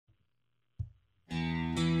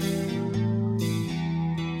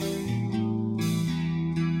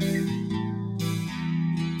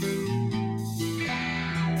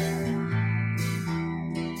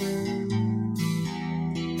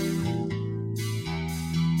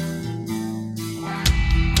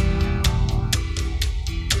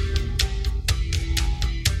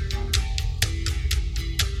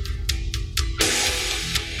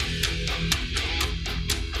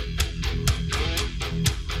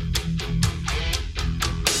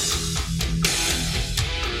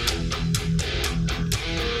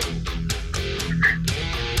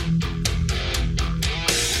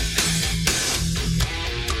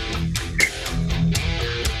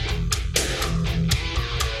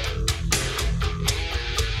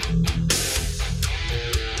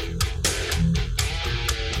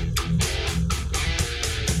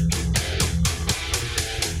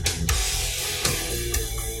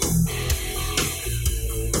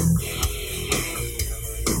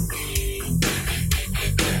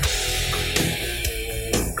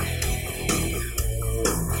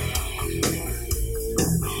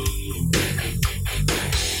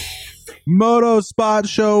Moto Spot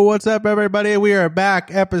Show. What's up, everybody? We are back.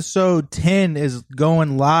 Episode 10 is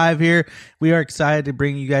going live here. We are excited to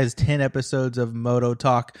bring you guys 10 episodes of Moto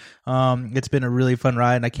Talk. It's been a really fun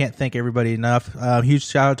ride, and I can't thank everybody enough. Huge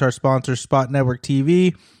shout out to our sponsors, Spot Network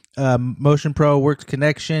TV, Motion Pro, Works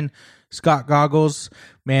Connection, Scott Goggles.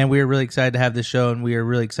 Man, we are really excited to have this show, and we are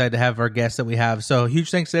really excited to have our guests that we have. So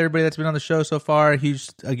huge thanks to everybody that's been on the show so far. Huge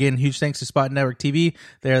thanks to Spot Network TV.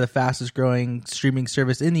 They are the fastest growing streaming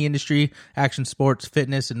service in the industry, action sports,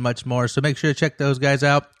 fitness, and much more. So make sure to check those guys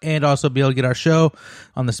out and also be able to get our show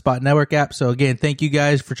on the Spot Network app. So again, thank you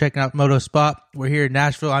guys for checking out Moto Spot. We're here in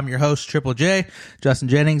Nashville. I'm your host, Triple J, Justin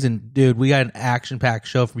Jennings. And dude, we got an action-packed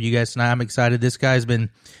show for you guys tonight. I'm excited. This guy's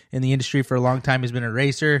been in the industry for a long time. He's been a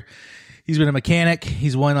racer. He's been a mechanic.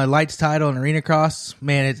 He's won a lights title in Arena Cross.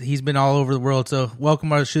 Man, he's been all over the world. So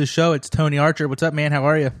welcome to the show. It's Tony Archer. What's up, man? How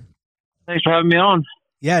are you? Thanks for having me on.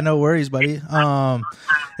 Yeah, no worries, buddy.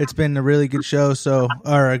 It's been a really good show,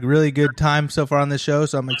 or a really good time so far on this show.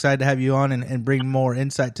 So I'm excited to have you on and bring more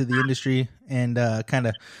insight to the industry and kind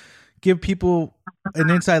of give people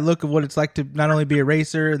an inside look of what it's like to not only be a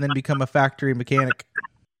racer and then become a factory mechanic.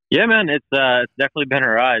 Yeah, man, it's definitely been a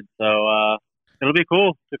ride. So it'll be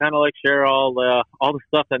cool to kind of like share all the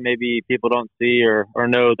stuff that maybe people don't see or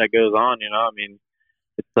know that goes on. You know, I mean,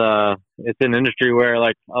 it's an industry where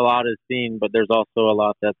like a lot is seen, but there's also a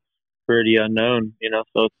lot that's pretty unknown. You know,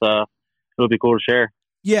 so it'll be cool to share.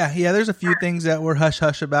 Yeah. There's a few things that we're hush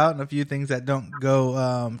hush about, and a few things that don't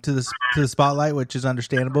go to the spotlight, which is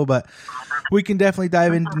understandable. But we can definitely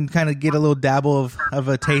dive in and kind of get a little dabble of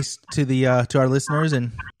a taste to our listeners.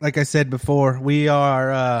 And like I said before, we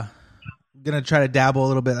are gonna try to dabble a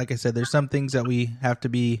little bit. Like I said, there's some things that we have to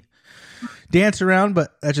be dance around,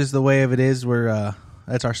 but that's just the way of it is.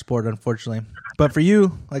 That's our sport, unfortunately. But for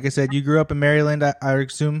you, like I said, you grew up in Maryland, I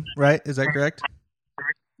assume, right? Is that correct?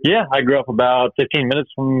 Yeah, I grew up about 15 minutes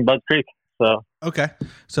from Budds Creek. So okay,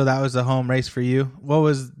 so that was a home race for you. What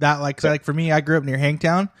was that like? 'Cause like for me, I grew up near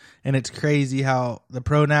Hangtown, and it's crazy how the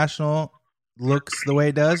Pro National looks the way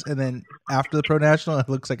it does, and then after the Pro National, it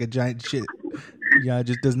looks like a giant shit. Yeah, it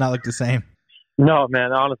just does not look the same. No,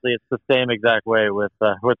 man. Honestly, it's the same exact way with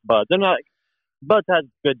Budds. And like Budds has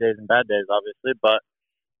good days and bad days, obviously. But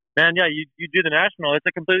man, yeah, you do the national. It's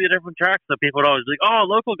a completely different track. So people would always be like, "Oh,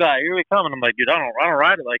 local guy, here we come." And I'm like, "Dude, I don't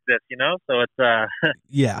ride it like this," you know. So it's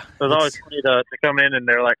yeah. So it's always funny to come in and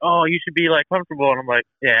they're like, "Oh, you should be like comfortable," and I'm like,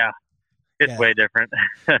 "Yeah, it's way different."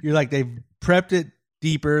 You're like, they've prepped it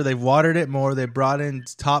deeper, they've watered it more, they brought in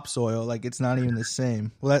topsoil, like it's not even the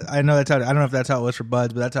same. Well, I know I don't know if that's how it was for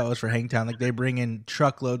Budds, but that's how it was for Hangtown. Like they bring in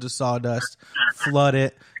truckloads of sawdust, flood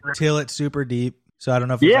it, till it super deep. So I don't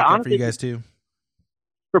know if it's like that for you guys too.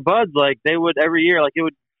 For Budds, like they would every year, like it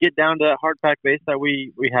would get down to that hard pack base that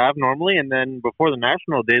we have normally, and then before the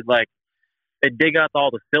national did, like they dig out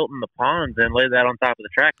all the silt in the ponds and lay that on top of the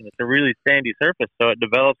track, and it's a really sandy surface, so it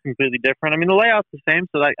develops completely different. I mean, the layout's the same,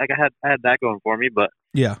 so I had that going for me, but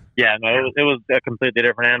no, it was a completely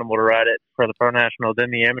different animal to ride it for the Pro National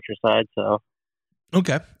than the amateur side. So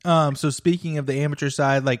okay, so speaking of the amateur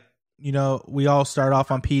side, like you know, we all start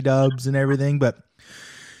off on P-dubs and everything, but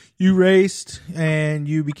you raced and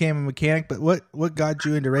you became a mechanic, but what got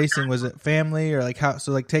you into racing? Was it family or like how?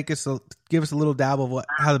 So like give us a little dabble of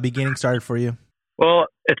how the beginning started for you. Well,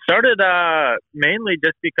 it started mainly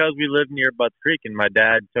just because we lived near Budds Creek, and my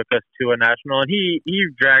dad took us to a national, and he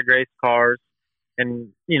drag raced cars, and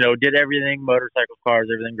you know did everything, motorcycles, cars,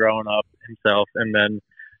 everything growing up himself, and then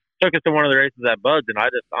took us to one of the races at Budds, and I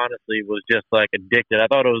just honestly was just like addicted. I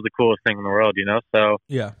thought it was the coolest thing in the world, you know. So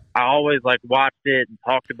yeah, I always like watched it and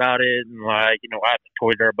talked about it, and like you know I had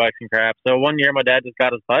toy dirt bikes and crap. So one year my dad just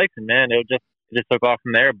got his bikes, and man, it just took off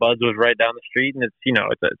from there. Budds was right down the street, and it's you know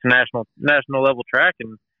it's a national level track,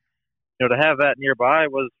 and you know to have that nearby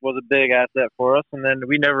was a big asset for us. And then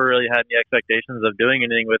we never really had any expectations of doing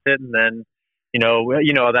anything with it, and then. You know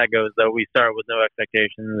how that goes, though. We start with no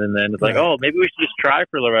expectations, and then it's like, oh, maybe we should just try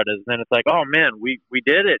for Loretta's. And then it's like, oh, man, we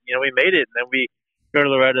did it. You know, we made it. And then we go to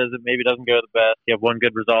Loretta's. It maybe doesn't go the best. You have one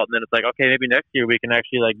good result, and then it's like, okay, maybe next year we can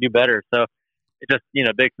actually, like, do better. So it's just, you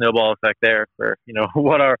know, big snowball effect there for, you know,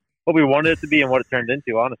 what we wanted it to be and what it turned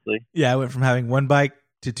into, honestly. Yeah, I went from having one bike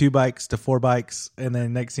to 2 bikes to 4 bikes, and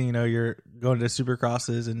then next thing you know, you're going to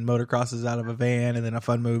supercrosses and motocrosses out of a van and then a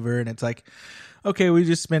fun mover, and it's like, okay, we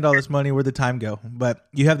just spend all this money, where'd the time go? But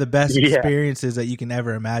you have the best experiences that you can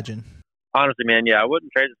ever imagine. Honestly, man, yeah, I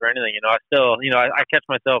wouldn't trade it for anything. You know, I still, you know, I catch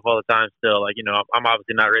myself all the time still. Like, you know, I'm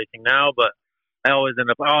obviously not racing now, but I always end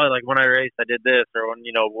up, like when I raced, I did this, or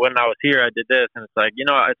when I was here, I did this. And it's like, you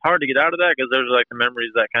know, it's hard to get out of that because there's like the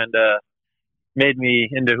memories that kind of made me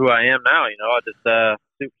into who I am now. You know, I just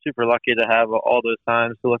super lucky to have all those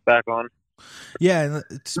times to look back on. Yeah, and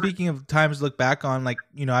speaking of times to look back on, like,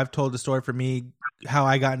 I've told the story for me how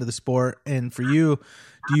I got into the sport, and for you,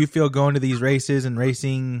 do you feel going to these races and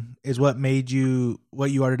racing is what made you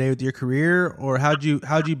what you are today with your career, or how'd you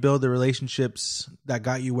build the relationships that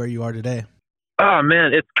got you where you are today? Oh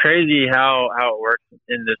man, it's crazy how it works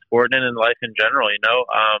in this sport and in life in general.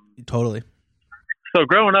 Totally. So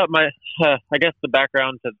growing up, I guess the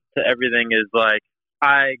background to everything is like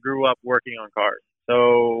I grew up working on cars.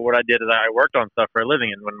 So what I did is I worked on stuff for a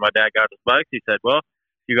living. And when my dad got his bikes, he said, well,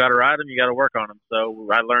 you got to ride them, you got to work on them. So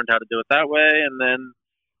I learned how to do it that way. And then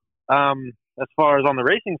as far as on the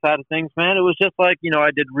racing side of things, man, it was just like,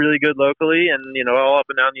 I did really good locally and, all up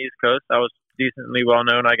and down the East Coast. I was decently well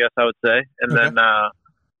known, I guess I would say. And then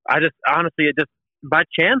I just honestly, it just by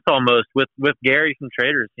chance almost with Gary from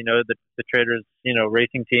Traders, the Traders,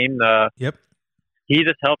 racing team. Yep. He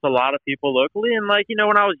just helped a lot of people locally. And like,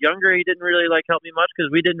 when I was younger, he didn't really like help me much because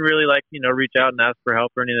we didn't really like, reach out and ask for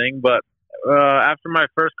help or anything. But after my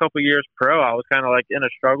first couple years pro, I was kind of like in a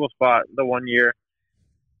struggle spot the one year.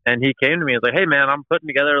 And he came to me and was like, hey man, I'm putting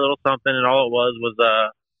together a little something. And all it was,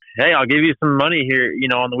 hey, I'll give you some money here,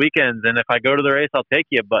 on the weekends. And if I go to the race, I'll take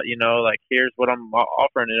you. But, like, here's what I'm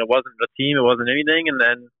offering. And it wasn't a team. It wasn't anything. And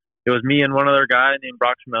then it was me and one other guy named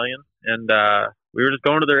Brock Schmelian. And we were just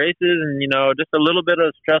going to the races. And, just a little bit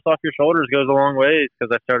of stress off your shoulders goes a long ways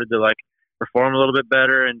because I started to, like, perform a little bit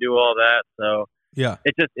better and do all that. So, yeah,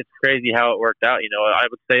 it's crazy how it worked out. I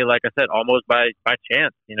would say, like I said, almost by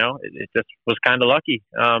chance, it just was kind of lucky.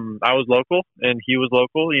 I was local and he was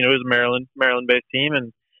local, it was a Maryland based team.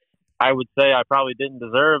 And I would say I probably didn't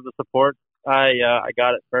deserve the support I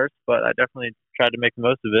got at first, but I definitely tried to make the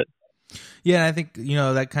most of it. Yeah, and I think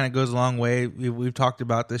that kind of goes a long way. We've talked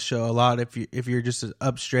about this show a lot. If you're just an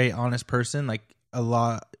up straight, honest person, like a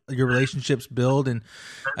lot, your relationships build, and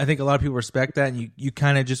I think a lot of people respect that. And you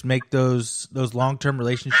kind of just make those long term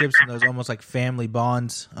relationships and those almost like family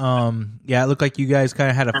bonds. Yeah, it looked like you guys kind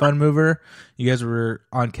of had a fun mover. You guys were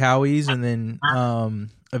on Cowies, and then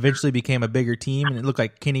eventually became a bigger team, and it looked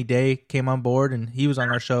like Kenny Day came on board, and he was on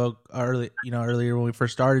our show earlier when we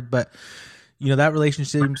first started. But that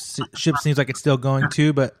relationship seems like it's still going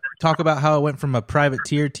too. But talk about how it went from a private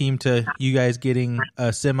tier team to you guys getting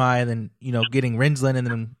a semi, and then getting Rensland, and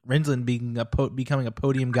then Rensland becoming a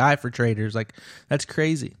podium guy for Traders. Like, that's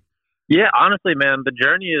crazy. Yeah, honestly, man, the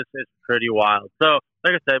journey is pretty wild. So,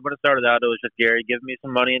 like I said, when it started out, it was just Gary giving me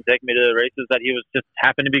some money and taking me to the races that he was just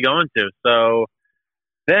happened to be going to. So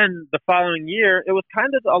then the following year, it was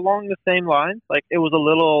kind of along the same lines. Like, it was a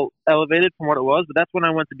little elevated from what it was, but that's when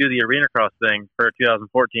I went to do the Arena Cross thing for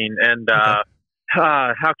 2014. And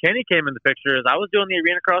how Kenny came in the picture is I was doing the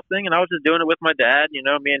Arena Cross thing, and I was just doing it with my dad. Me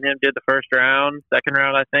and him did the first round, second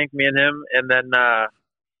round, I think, me and him. And then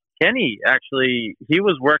Kenny, actually, he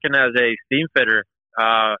was working as a steam fitter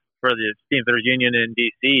for the Steam Fitters Union in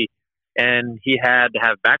D.C., and he had to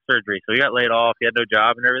have back surgery. So he got laid off. He had no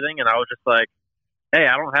job and everything. And I was just like, hey,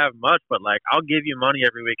 I don't have much, but like, I'll give you money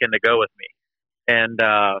every weekend to go with me. And,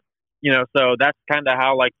 so that's kind of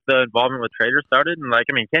how like the involvement with Traders started. And like,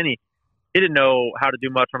 I mean, Kenny, he didn't know how to do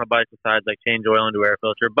much on a bike besides like change oil and do air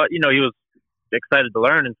filter, but he was excited to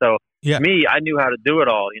learn. And so me, I knew how to do it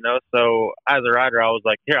all, so as a rider, I was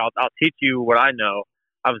like, here, I'll teach you what I know.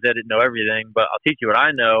 Obviously I didn't know everything, but I'll teach you what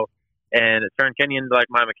I know. And it turned Kenny into like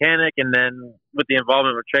my mechanic. And then with the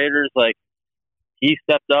involvement with Traders, like, he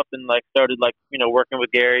stepped up and like started like, working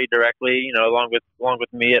with Gary directly, along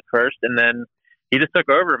with me at first. And then he just took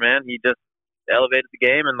over, man. He just elevated the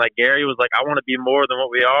game. And like Gary was like, I want to be more than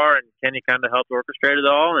what we are. And Kenny kind of helped orchestrate it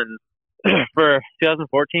all. And for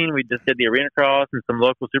 2014, we just did the Arena Cross and some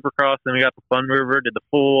local Supercross. Then we got the Fun Mover, did the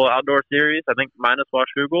full outdoor series, I think minus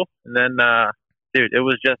Washougal. And then, dude, it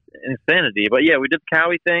was just insanity. But yeah, we did the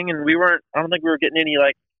Cowie thing, and I don't think we were getting any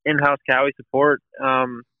like in-house Cowie support.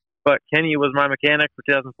 But Kenny was my mechanic for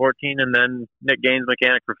 2014, and then Nick Gaines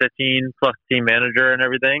mechanic for 15, plus team manager and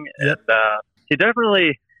everything. Yep. And he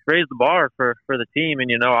definitely raised the bar for the team.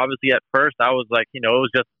 And, obviously at first I was like, it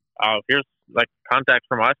was just, here's like contacts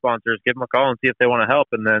from my sponsors, give them a call and see if they want to help.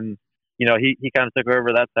 And then, he kind of took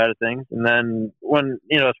over that side of things. And then when,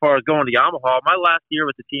 as far as going to Yamaha, my last year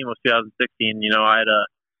with the team was 2016. I had a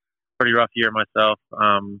pretty rough year myself.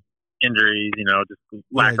 Injuries, just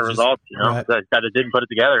lack of results, right. that it didn't put it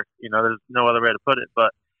together. There's no other way to put it. But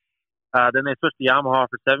then they switched to Yamaha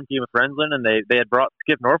for 17 with Rensland, and they had brought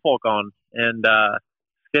Skip Norfolk on. And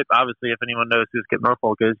Skip, obviously, if anyone knows who Skip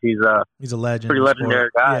Norfolk is, he's a legend, pretty legendary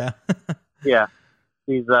guy. Yeah, yeah,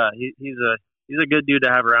 he's a good dude to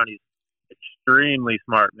have around. He's extremely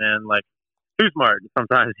smart, man. Like, too smart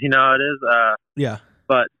sometimes. It is. Yeah.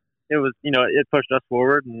 but it was, it pushed us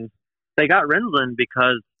forward, and they got Rensland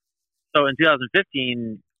because, so in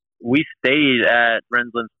 2015, we stayed at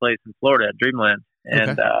Rensland's place in Florida at Dreamland.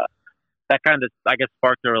 And, that kind of, I guess,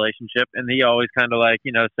 sparked a relationship. And he always kind of like,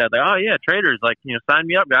 said like, oh yeah, traders, like, sign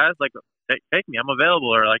me up, guys. Like, take me, I'm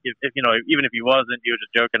available. Or like, if even if he wasn't, he was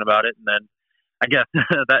just joking about it. And then I guess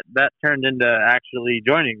that turned into actually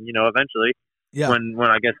joining, eventually. Yeah. When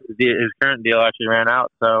I guess his current deal actually ran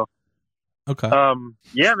out. So,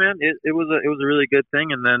 yeah, man, it was a really good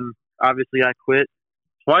thing. And then obviously I quit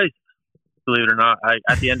twice, believe it or not.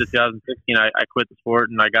 At the end of 2016, I quit the sport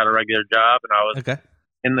and I got a regular job, and I was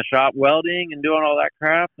in the shop welding and doing all that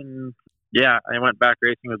crap. And yeah, I went back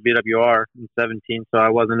racing with BWR in 17, so I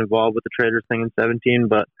wasn't involved with the traders thing in 17.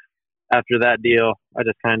 But after that deal, I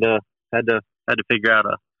just kind of had to figure out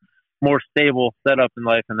a more stable setup in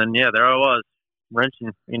life. And then yeah, there I was,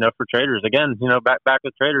 wrenching, for traders again, back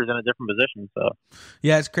with traders in a different position. So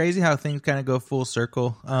yeah, it's crazy how things kind of go full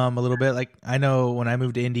circle a little bit. Like I know when I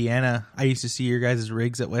moved to Indiana, I used to see your guys'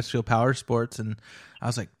 rigs at Westfield Power Sports, and I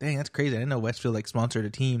was like, dang, that's crazy. I didn't know Westfield like sponsored a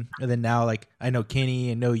team. And then now like I know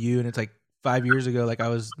Kenny and know you, and it's like 5 years ago, like I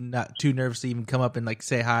was not too nervous to even come up and like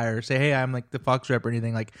say hi or say, hey, I'm like the Fox rep or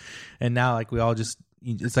anything, like, and now like we all just,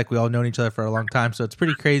 it's like we all known each other for a long time. So it's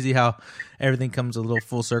pretty crazy how everything comes a little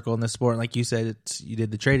full circle in this sport. And like you said, you did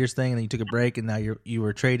the traders thing, and then you took a break, and now you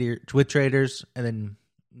were with traders, and then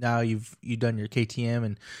now you've done your KTM,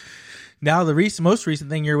 and now the most recent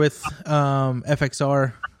thing you're with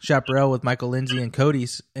FXR Chaparral with Michael Lindsay and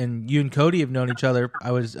Cody's, and you and Cody have known each other,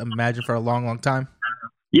 I would imagine, for a long, long time.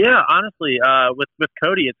 Yeah, honestly, with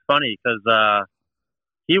Cody, it's funny because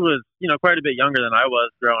he was, quite a bit younger than I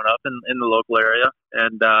was growing up in the local area.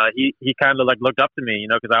 And he kind of like looked up to me,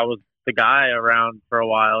 because I was the guy around for a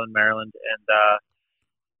while in Maryland. And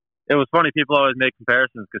it was funny. People always make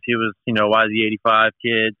comparisons because he was, YZ85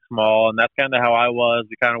 kid, small. And that's kind of how I was.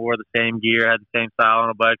 We kind of wore the same gear, had the same style on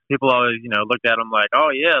a bike. People always, looked at him like,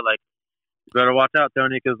 oh, yeah, like, you better watch out,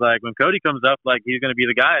 Tony, because like when Cody comes up, like he's going to be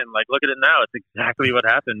the guy. And like, look at it now. It's exactly what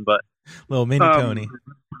happened. But little mini Tony.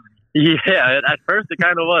 Yeah, at first it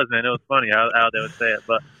kind of was, man. It was funny how they would say it,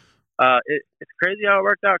 but it's crazy how it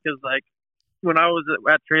worked out because, like, when I was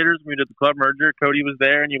at Traders, we did the club merger, Cody was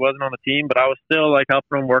there and he wasn't on the team, but I was still, like,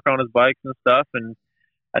 helping him work on his bikes and stuff, and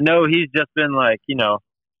I know he's just been, like,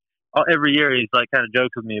 every year he's, like, kind of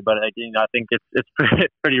jokes with me, but, like, I think it's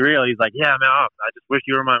pretty real. He's like, yeah, man, I just wish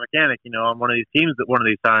you were my mechanic, on one of these teams at one of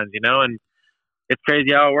these times, and it's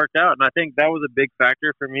crazy how it worked out. And I think that was a big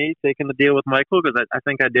factor for me taking the deal with Michael, because I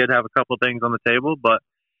think I did have a couple things on the table, but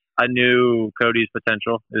I knew Cody's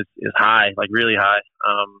potential is high, like really high.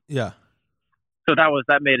 Yeah. So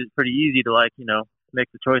that made it pretty easy to like,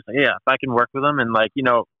 make the choice. Like, yeah, if I can work with him, and like,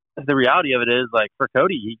 the reality of it is like for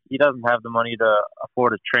Cody, he doesn't have the money to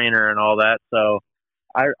afford a trainer and all that. So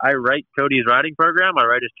I write Cody's riding program. I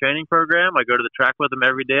write his training program. I go to the track with him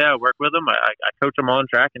every day. I work with him. I coach him on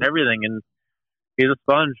track and everything. And he's a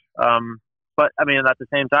sponge. But I mean, at the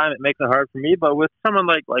same time, it makes it hard for me. But with someone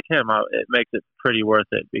like him, it makes it pretty worth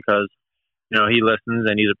it because, he listens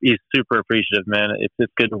and he's super appreciative, man.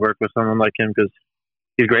 It's good to work with someone like him because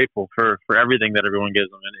he's grateful for everything that everyone gives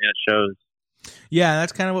him, and it shows. Yeah,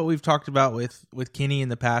 that's kind of what we've talked about with Kenny in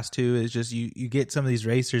the past too, is just you get some of these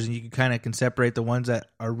racers and you can separate the ones that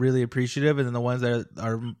are really appreciative and then the ones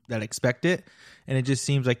that expect it. And it just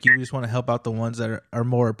seems like you just want to help out the ones that are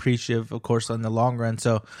more appreciative, of course, in the long run.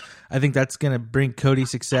 So I think that's going to bring Cody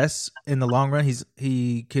success in the long run.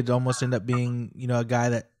 He could almost end up being, a guy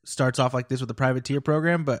that starts off like this with a privateer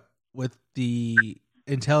program, but with the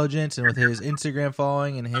intelligence and with his Instagram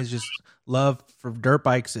following and his just love for dirt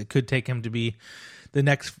bikes, it could take him to be the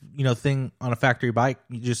next thing on a factory bike.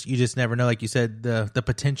 You just never know. Like you said, the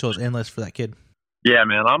potential is endless for that kid. Yeah,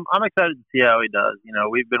 man, I'm excited to see how he does.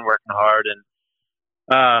 We've been working hard, and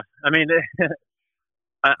I mean,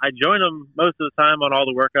 I join him most of the time on all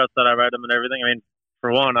the workouts that I ride him and everything. I mean,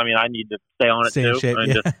 for one, I need to stay on it too, shape,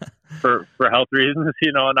 just for health reasons.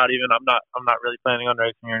 I'm not really planning on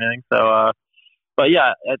racing or anything. So, but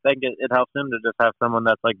yeah, I think it helps him to just have someone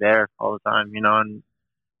that's like there all the time, and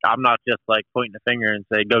I'm not just like pointing a finger and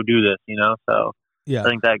say, go do this, so yeah, I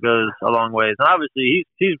think that goes a long ways. And obviously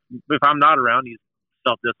he's if I'm not around, he's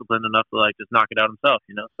self-disciplined enough to like just knock it out himself,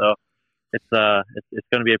 so it's going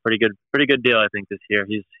to be a pretty good deal, I think, this year.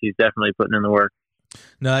 He's definitely putting in the work.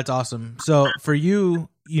 No, that's awesome. So for you,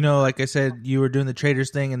 like I said, you were doing the traders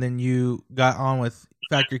thing and then you got on with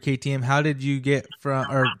Factory KTM. How did you get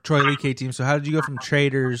or Troy Lee KTM? So how did you go from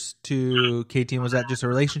traders to KTM? Was that just a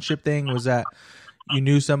relationship thing? Was that you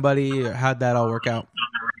knew somebody, or how'd that all work out?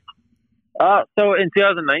 So in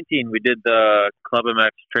 2019, we did the Club MX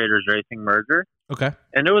Traders Racing merger, Okay.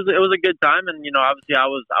 and it was a good time. And obviously, I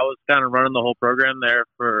was kind of running the whole program there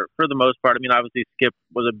for the most part. I mean, obviously, Skip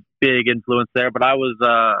was a big influence there, but I was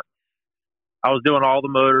doing all the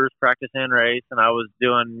motors, practice and race, and I was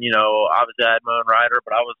doing obviously I had my own rider,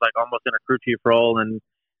 but I was like almost in a crew chief role and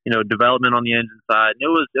development on the engine side. And it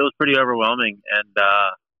was pretty overwhelming. And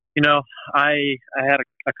I had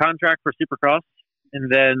a contract for Supercross. And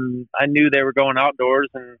then I knew they were going outdoors,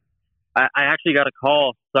 and I actually got a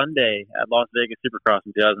call Sunday at Las Vegas Supercross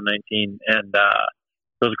in 2019, and there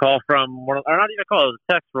was a call from or not even a call, it was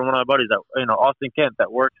a text from one of my buddies that Austin Kent that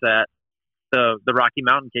works at the Rocky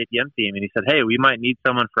Mountain KTM team, and he said, "Hey, we might need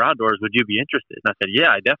someone for outdoors. Would you be interested?" And I said,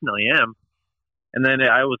 "Yeah, I definitely am." And then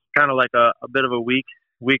I was kind of like a bit of a week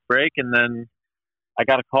break, and then I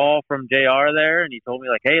got a call from JR there, and he told me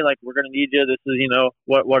like, "Hey, like we're gonna need you. This is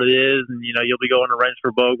what it is, and you'll be going to wrench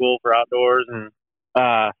for Bogle for outdoors." And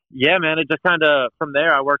yeah, man, it just kind of from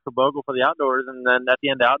there I worked for Bogle for the outdoors, and then at the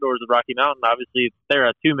end of outdoors with Rocky Mountain, obviously they're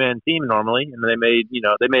a 2-man team normally, and they made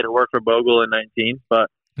it work for Bogle in 19. But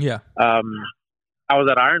Yeah. I was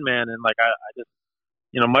at Ironman, and like I just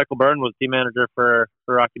Michael Byrne was team manager for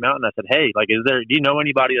Rocky Mountain. I said, "Hey, like do you know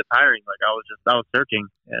anybody that's hiring?" Like I was searching,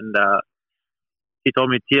 and he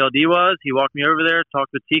told me TLD was. He walked me over there,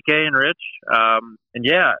 talked with TK and Rich, and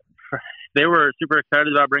yeah, they were super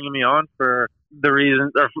excited about bringing me on for the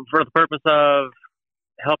reason, or for the purpose of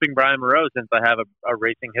helping Brian Moreau, since I have a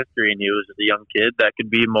racing history, and he was just a young kid that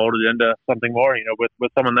could be molded into something more,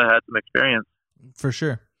 with someone that had some experience. For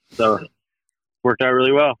sure. So worked out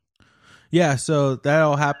really well. Yeah. So that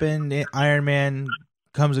all happened. Ironman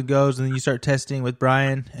comes and goes, and then you start testing with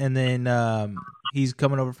Brian, and then he's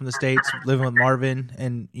coming over from the States, living with Marvin,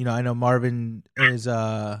 and I know Marvin is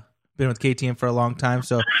been with KTM for a long time,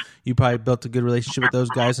 so you probably built a good relationship with those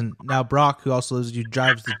guys. And now Brock, who also lives with you,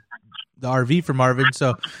 drives the RV for Marvin,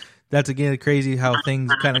 so that's again crazy how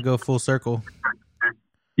things kind of go full circle.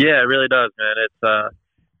 Yeah, it really does, man.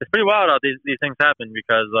 It's pretty wild how these things happen,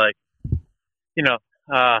 because like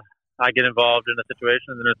I get involved in a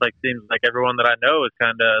situation, and it's like seems like everyone that I know is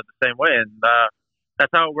kind of the same way, and that's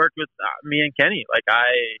how it worked with me and Kenny. Like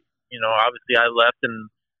obviously I left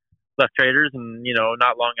Traders, and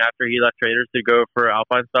not long after he left Traders to go for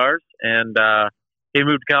Alpine Stars, and he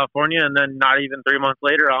moved to California, and then not even 3 months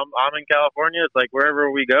later, I'm in California. It's like wherever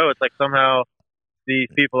we go, it's like somehow these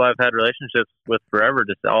people I've had relationships with forever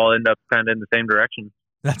just all end up kind of in the same direction.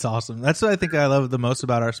 That's awesome. That's what I think I love the most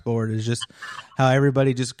about our sport, is just how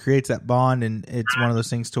everybody just creates that bond, and it's one of those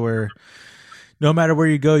things to where no matter where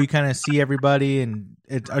you go, you kind of see everybody, and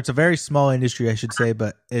it's a very small industry, I should say,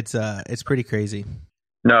 but it's pretty crazy.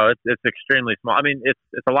 No, it's extremely small. I mean,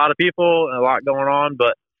 it's a lot of people and a lot going on,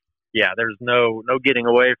 but yeah, there's no getting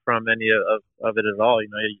away from any of it at all.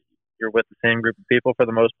 You're with the same group of people for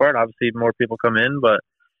the most part. Obviously, more people come in, but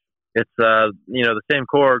it's the same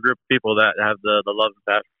core group of people that have the love and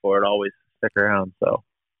passion for it always stick around. So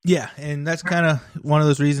yeah, and that's kind of one of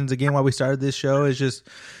those reasons again why we started this show, is just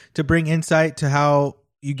to bring insight to how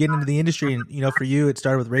you get into the industry. And for you, it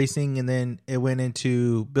started with racing, and then it went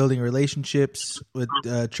into building relationships with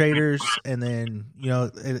traders, and then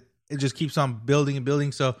it just keeps on building and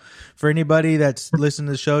building. So for anybody that's listening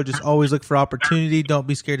to the show, just always look for opportunity. Don't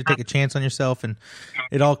be scared to take a chance on yourself, and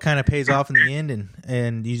it all kind of pays off in the end,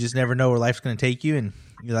 and you just never know where life's going to take you. And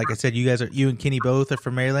like I said, you and Kenny both are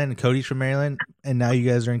from Maryland, and Cody's from Maryland, and now you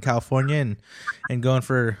guys are in California and going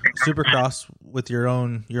for Supercross with your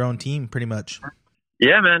own team pretty much.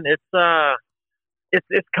 Yeah, man, it's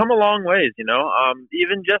come a long ways,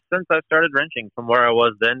 even just since I started wrenching from where I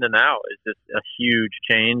was then to now. It's just a huge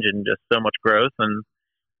change and just so much growth. And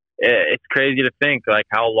it's crazy to think like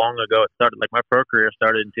how long ago it started. Like my pro career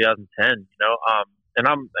started in 2010, and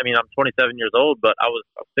I'm 27 years old, but I was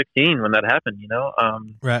 16 when that happened,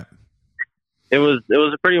 Right. It was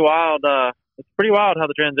a pretty wild, it's pretty wild how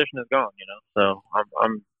the transition has gone, so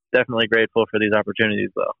I'm definitely grateful for these opportunities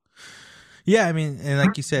though. Yeah, I mean, and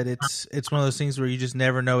like you said, it's one of those things where you just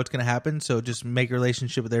never know what's going to happen. So just make a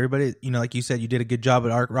relationship with everybody. Like you said, you did a good job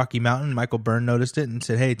at Rocky Mountain. Michael Byrne noticed it and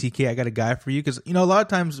said, "Hey, TK, I got a guy for you." Because a lot of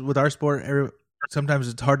times with our sport, sometimes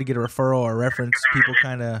it's hard to get a referral or a reference. People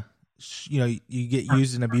kind of, you get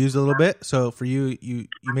used and abused a little bit. So for you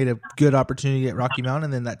made a good opportunity at Rocky Mountain,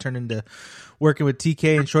 and then that turned into working with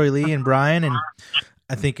TK and Troy Lee and Brian. And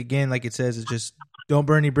I think again, like it says, it's just don't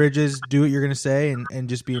burn any bridges, do what you're going to say, and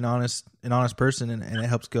just be an honest person, and it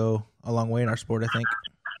helps go a long way in our sport, I think.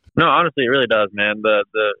 No, honestly, it really does, man.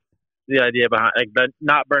 The idea behind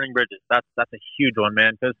not burning bridges, that's a huge one,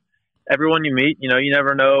 man, because everyone you meet, you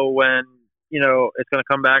never know when it's going to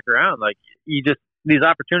come back around. Like these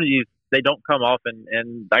opportunities, they don't come often.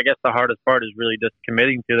 And I guess the hardest part is really just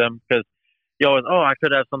committing to them, because you always, I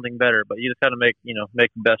could have something better, but you just got to make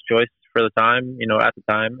the best choice for the time, at the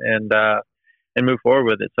time, and move forward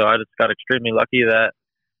with it. So I just got extremely lucky that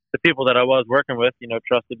the people that I was working with,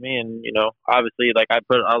 trusted me. And, obviously, like, I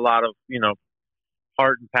put a lot of,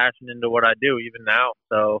 heart and passion into what I do even now.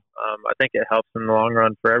 So I think it helps in the long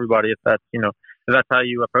run for everybody if that's how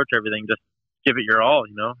you approach everything. Just give it your all,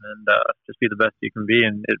 and just be the best you can be,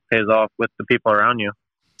 and it pays off with the people around you.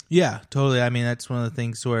 Yeah, totally. I mean, that's one of the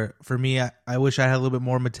things where, for me, I wish I had a little bit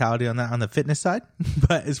more mentality on that on the fitness side.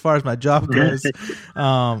 But as far as my job goes,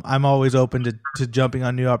 I'm always open to jumping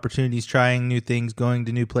on new opportunities, trying new things, going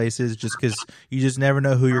to new places, just because you just never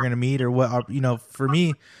know who you're going to meet or what. For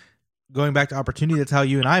me, going back to opportunity, that's how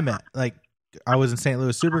you and I met. Like, I was in St.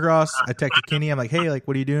 Louis Supercross. I texted Kenny. I'm like, hey, like,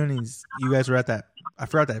 what are you doing? You guys were at that. I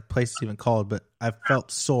forgot that place is even called, but I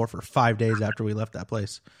felt sore for 5 days after we left that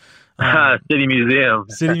place. City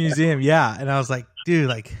Museum. Yeah. And I was like, dude,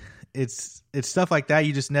 like, it's stuff like that.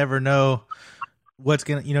 You just never know what's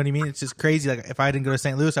gonna, you know what I mean? It's just crazy. Like, if I didn't go to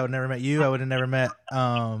St. Louis, I would have never met you. I would have never met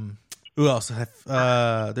who else?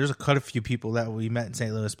 There's quite a few people that we met in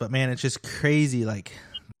St. Louis, but man, it's just crazy. Like,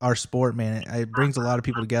 our sport, man, it brings a lot of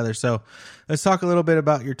people together. So let's talk a little bit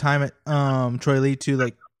about your time at Troy Lee too.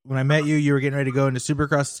 Like, when I met you, you were getting ready to go into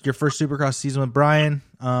Supercross, your first Supercross season with Brian.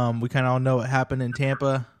 We kind of all know what happened in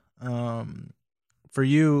Tampa. For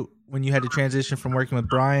you, when you had to transition from working with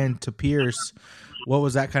Brian to Pierce, what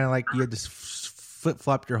was that kind of like? You had to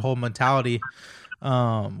flip-flop your whole mentality.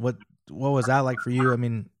 What was that like for you? I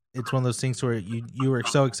mean, it's one of those things where you were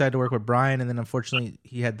so excited to work with Brian, and then unfortunately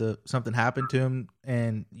he had something happen to him,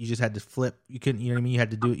 and you just had to flip. You couldn't, you know what I mean? You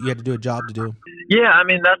had to do a job to do. Yeah, I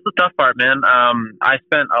mean, that's the tough part, man. I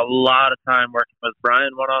spent a lot of time working with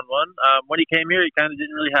Brian one-on-one. When he came here, he kind of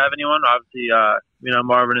didn't really have anyone. Obviously,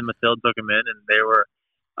 Marvin and Mathilde took him in, and they were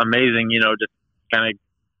amazing. Just kind of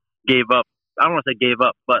gave up. I don't want to say gave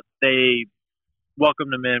up, but they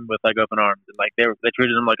welcomed him in with like open arms, and like they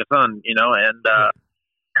treated him like a son, and.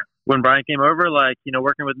 When Brian came over,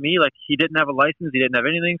 working with me, like, he didn't have a license, he didn't have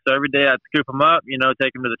anything. So every day I'd scoop him up,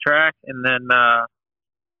 take him to the track. And then,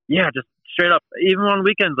 just straight up, even on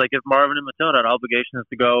weekends, like, if Marvin and Matilda had obligations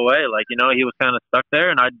to go away, like, he was kind of stuck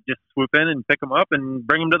there, and I'd just swoop in and pick him up and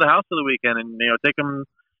bring him to the house for the weekend and, take him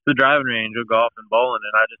to the driving range or golf and bowling.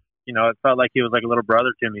 And I just, it felt like he was like a little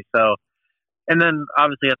brother to me. So, and then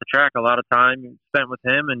obviously at the track, a lot of time spent with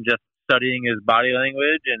him and just studying his body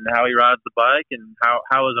language and how he rides the bike and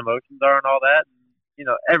how his emotions are and all that. And,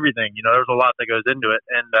 everything, there's a lot that goes into it.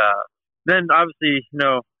 And then obviously,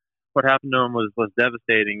 what happened to him was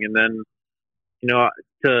devastating. And then,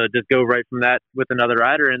 to just go right from that with another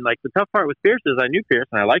rider. And like, the tough part with Pierce is I knew Pierce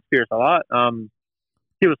and I liked Pierce a lot.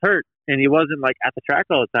 He was hurt and he wasn't like at the track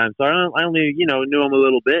all the time. So I only, knew him a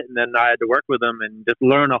little bit, and then I had to work with him and just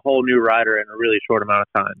learn a whole new rider in a really short amount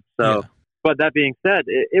of time. So, yeah. But that being said,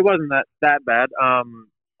 it wasn't that bad.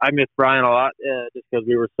 I miss Brian a lot just because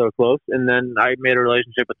we were so close. And then I made a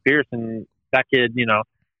relationship with Pierce, and that kid,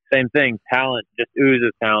 same thing. Talent, just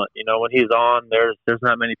oozes talent. When he's on, there's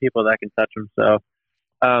not many people that can touch him. So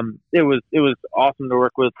it was awesome to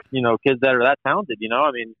work with kids that are that talented.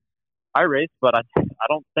 I mean, I raced, but I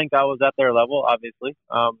don't think I was at their level. Obviously,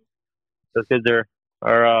 those kids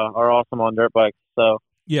are awesome on dirt bikes. So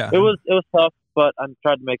yeah, it was tough. But I'm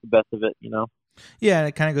trying to make the best of it, Yeah, and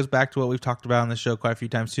it kind of goes back to what we've talked about on the show quite a few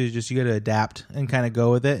times too. Just you got to adapt and kind of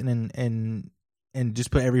go with it, and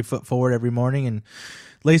just put every foot forward every morning and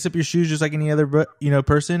lace up your shoes just like any other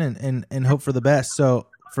person, and hope for the best. So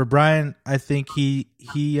for Brian, I think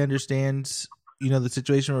he understands the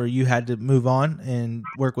situation where you had to move on and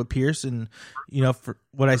work with Pierce, and for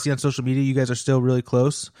what I see on social media, you guys are still really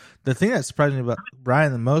close. The thing that surprised me about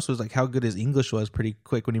Brian the most was like how good his English was pretty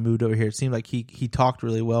quick when he moved over here. It seemed like he talked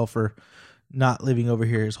really well for not living over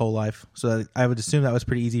here his whole life. So I would assume that was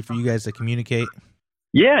pretty easy for you guys to communicate.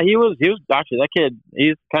 Yeah, he was actually, that kid,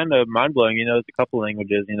 he's kind of mind blowing. It's a couple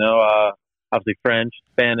languages, obviously French,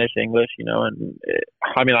 Spanish, English, and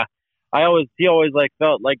he always like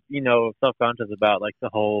felt like, self-conscious about like the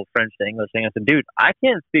whole French to English thing. I said, dude, I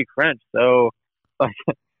can't speak French. So like,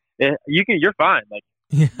 you're fine. Like,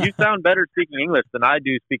 yeah. You sound better speaking English than I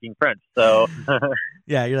do speaking French. So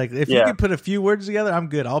yeah, you're like, if you can put a few words together, I'm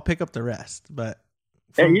good. I'll pick up the rest. But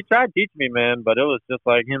he tried to teach me, man, but it was just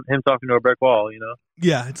like him talking to a brick wall,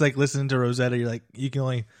 Yeah, it's like listening to Rosetta. You're like, you can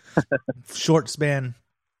only short span.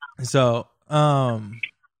 So,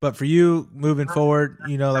 but for you moving forward,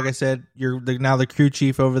 like I said, you're now the crew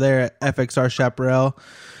chief over there at FXR Chaparral.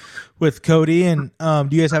 with Cody. And do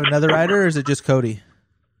you guys have another rider, or is it just Cody?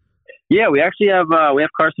 Yeah, we actually have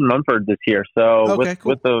Carson Mumford this year. So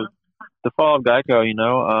with the fall of Geico,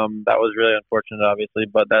 that was really unfortunate, obviously,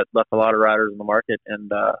 but that left a lot of riders in the market,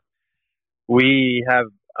 and we have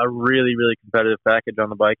a really, really competitive package on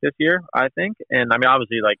the bike this year, I think. And I mean,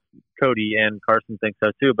 obviously, like Cody and Carson think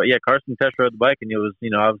so too. But yeah, Carson test rode the bike, and he was,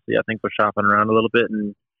 obviously, I think was shopping around a little bit,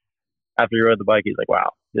 and after he rode the bike, he's like,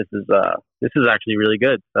 "Wow, this is actually really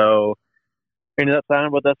good." So he ended up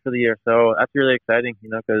signing with us for the year. So that's really exciting,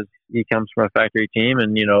 because he comes from a factory team,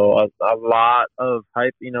 and a lot of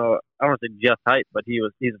hype. I don't want to say just hype, but he's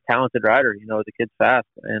a talented rider. The kid's fast,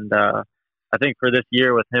 and I think for this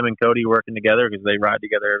year with him and Cody working together, because they ride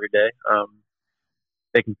together every day,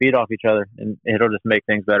 they can feed off each other, and it'll just make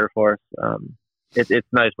things better for us. It's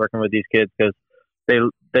nice working with these kids because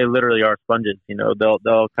they literally are sponges.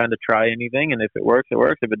 They'll kind of try anything, and if it works, it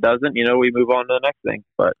works. If it doesn't, we move on to the next thing.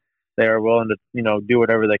 But they are willing to do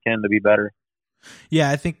whatever they can to be better. Yeah,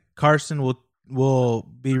 I think Carson will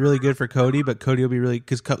be really good for Cody, but Cody will be really,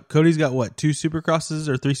 because Cody's got what, 2 Supercrosses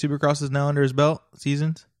or 3 Supercrosses now under his belt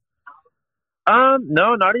seasons.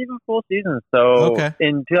 No, not even full seasons. So okay.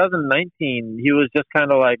 In 2019, he was just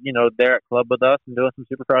kind of like, there at club with us and doing some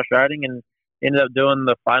Supercross riding, and ended up doing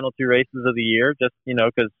the final 2 races of the year, just,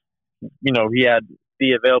 because, he had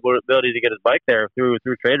the availability to get his bike there through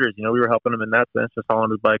traders. We were helping him in that sense, just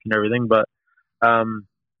hauling his bike and everything. But, and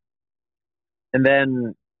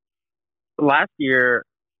then last year,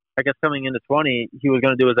 I guess coming into 20, he was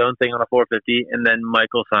going to do his own thing on a 450, and then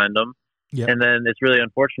Michael signed him. Yep. And then it's really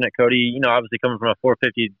unfortunate. Cody, obviously coming from a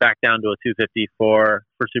 450 back down to a 250 for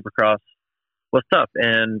Supercross was tough.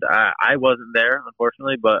 And I wasn't there,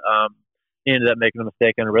 unfortunately, but he ended up making a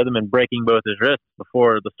mistake on a rhythm and breaking both his wrists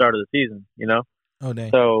before the start of the season, Oh,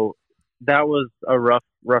 dang. So that was a rough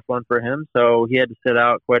one for him. So he had to sit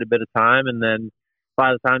out quite a bit of time. And then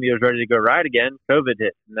by the time he was ready to go ride again, COVID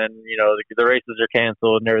hit. And then, the races are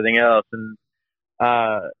canceled and everything else. And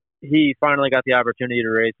he finally got the opportunity to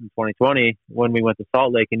race in 2020 when we went to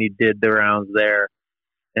Salt Lake, and he did the rounds there.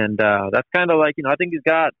 And that's kind of like, I think he's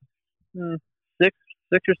got 6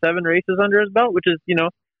 or 7 races under his belt, which is,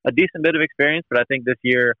 a decent bit of experience. But I think this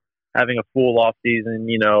year, having a full off season,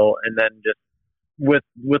 and then just with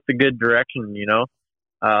the good direction,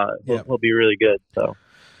 he'll be really good. So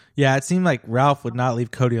yeah, it seemed like Ralph would not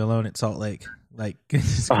leave Cody alone at Salt Lake. Like,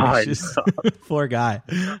 just poor guy.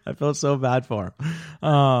 I felt so bad for him.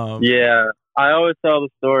 Yeah, I always tell the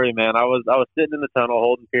story, man. I was sitting in the tunnel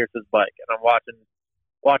holding Pierce's bike, and I'm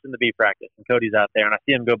watching the B practice, and Cody's out there, and I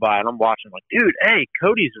see him go by, and I'm watching, like, dude, hey,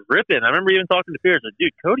 Cody's ripping. I remember even talking to Pierce, like,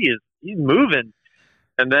 dude, he's moving.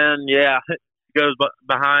 And then, yeah, he goes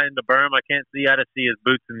behind the berm. I can't see. I just see his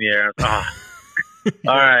boots in the air.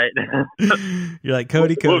 All right. You're like,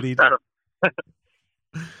 Cody.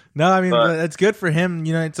 No, I mean, that's good for him.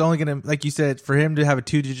 It's only going to, like you said, for him to have a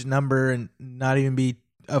 2-digit number and not even be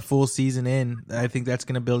a full season in, I think that's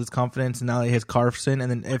going to build his confidence. And now he has Carson.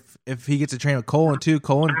 And then if he gets to train with Colin too,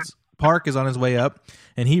 Colin's Park is on his way up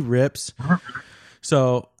and he rips.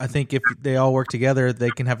 So I think if they all work together, they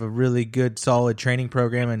can have a really good, solid training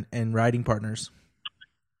program and riding partners.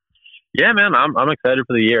 Yeah, man, I'm excited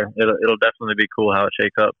for the year. It'll definitely be cool how it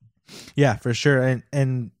shakes up. Yeah, for sure.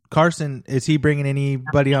 And Carson, is he bringing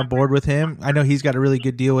anybody on board with him? I know he's got a really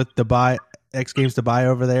good deal with X Games Dubai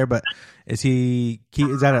over there, but is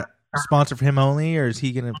that a sponsor for him only, or is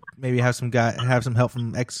he going to maybe have some help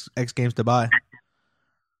from X Games Dubai?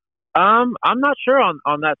 I'm not sure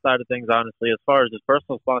on that side of things, honestly, as far as his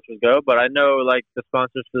personal sponsors go, but I know like the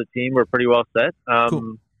sponsors for the team were pretty well set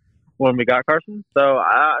cool. when we got Carson. So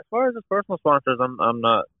as far as his personal sponsors, I'm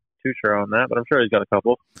not too sure on that, but I'm sure he's got a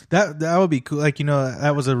couple. That would be cool. Like,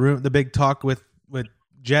 that was the big talk with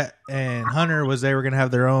Jet and Hunter was they were going to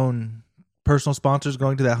have their own personal sponsors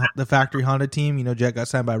going to the factory Honda team. Jet got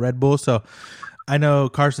signed by Red Bull, so I know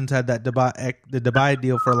Carson's had the Dubai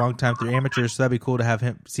deal for a long time through amateurs, so that'd be cool to have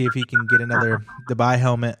him see if he can get another Dubai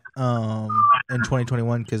helmet in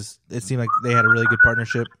 2021, because it seemed like they had a really good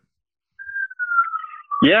partnership.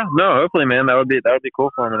 Yeah, no, hopefully, man, that would be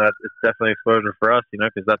cool for him, and it's definitely exposure for us,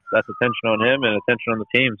 because that's attention on him and attention on the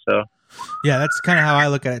team. So, yeah, that's kind of how I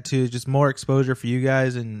look at it too. Just more exposure for you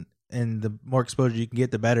guys, and the more exposure you can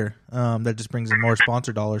get, the better. That just brings in more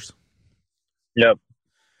sponsor dollars. Yep.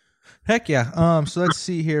 Heck yeah. So let's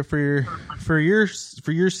see here for your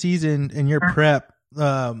season and your prep.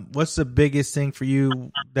 What's the biggest thing for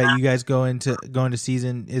you that you guys go into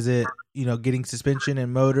season? Is it, getting suspension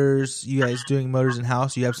and motors? You guys doing motors in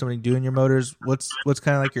house? You have somebody doing your motors? What's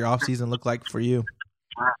kind of like your off season look like for you?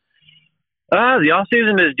 The off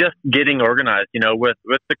season is just getting organized. With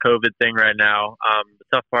the COVID thing right now, the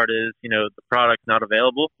tough part is the product's not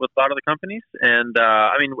available with a lot of the companies, and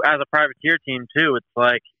I mean, as a privateer team too, it's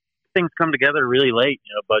like things come together really late.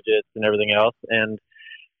 Budgets and everything else, and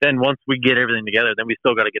then once we get everything together, then we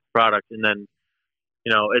still got to get the product, and then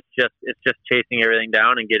it's just chasing everything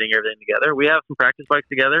down and getting everything together. We have some practice bikes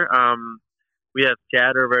together. We have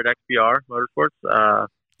Chad over at XPR Motorsports.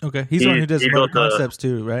 Okay, he's the one who does Moto Concepts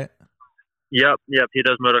too, right? Yep. He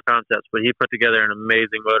does Moto Concepts, but he put together an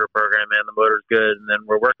amazing motor program, man. The motor's good, and then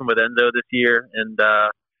we're working with Enzo this year, and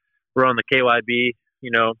we're on the KYB,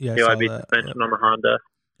 KYB suspension on the Honda.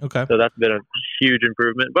 Okay. So that's been a huge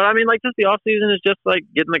improvement. But I mean, like, just the off season is just like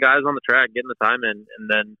getting the guys on the track, getting the time in, and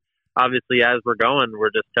then obviously as we're going, we're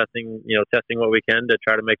just testing what we can to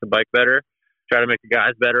try to make the bike better, try to make the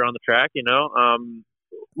guys better on the track.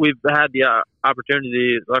 We've had the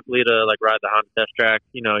opportunity, luckily, to like ride the Honda test track,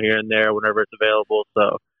 here and there whenever it's available.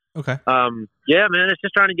 So, okay. Yeah, man, it's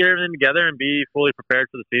just trying to get everything together and be fully prepared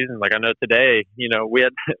for the season. Like I know today, we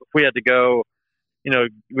had to go,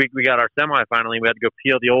 we got our semi finally. We had to go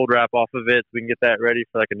peel the old wrap off of it so we can get that ready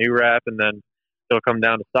for like a new wrap, and then it'll come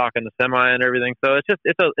down to stock in the semi and everything. So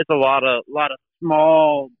it's a lot of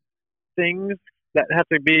small things that have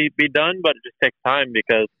to be done, but it just takes time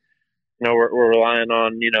because we're relying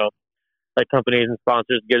on like companies and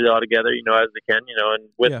sponsors to get it all together as they can, and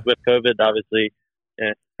with COVID obviously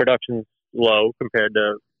production's low compared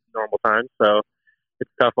to normal times, so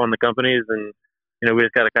it's tough on the companies, and we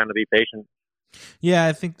just got to kind of be patient. Yeah,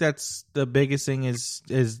 I think that's the biggest thing is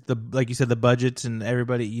the, like you said, the budgets, and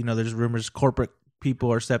everybody, there's rumors corporate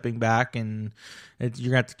people are stepping back, and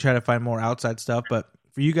you're gonna have to try to find more outside stuff. But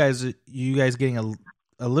for you guys getting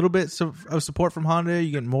a little bit of support from Honda,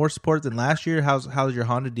 you getting more support than last year. How's your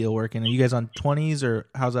Honda deal working? Are you guys on 20s, or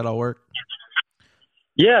how's that all work?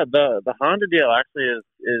 Yeah, the Honda deal actually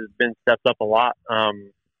is been stepped up a lot.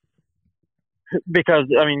 Because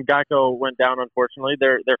I mean, Geico went down, unfortunately.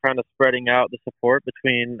 They're kind of spreading out the support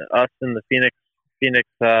between us and the Phoenix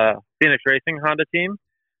Racing Honda team.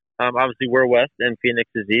 Obviously, we're west and Phoenix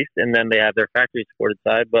is east, and then they have their factory supported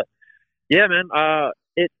side. But yeah, man,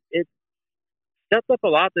 it stepped up a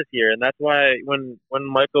lot this year, and that's why when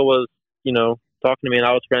Michael was talking to me, and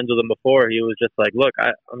I was friends with him before, he was just like, "Look,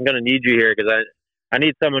 I'm going to need you here because I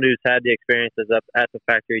need someone who's had the experiences up at the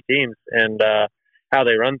factory teams and how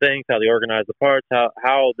they run things, how they organize the parts,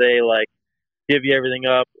 how they like give you everything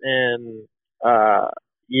up." And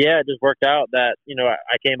it just worked out that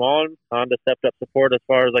I came on, Honda stepped up support as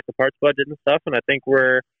far as like the parts budget and stuff, and I think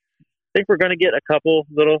we're going to get a couple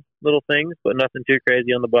little things, but nothing too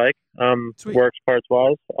crazy on the bike. Works parts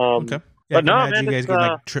wise. Okay. Yeah, but no, man,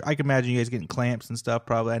 I can imagine you guys getting clamps and stuff.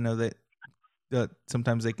 Probably, I know that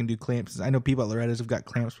sometimes they can do clamps. I know people at Loretta's have got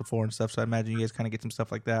clamps before and stuff, so I imagine you guys kind of get some stuff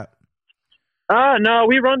like that. No,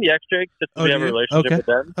 we run the X-Trakes just we have a relationship with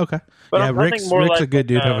them. Okay. But yeah, Rick's a good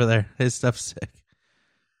dude over there. His stuff's sick.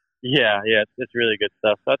 Yeah, it's really good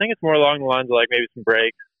stuff. So I think it's more along the lines of like maybe some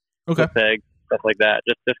brakes, pegs, stuff like that.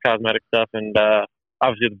 Just cosmetic stuff, and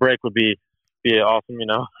obviously the brake would be awesome,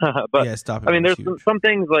 But yeah, I mean, there's some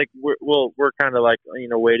things like we're kind of like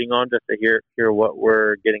waiting on just to hear what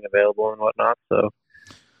we're getting available and whatnot. So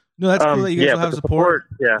no, that's cool that you guys will have support.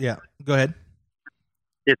 Yeah. Go ahead.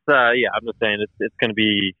 It's I'm just saying it's going to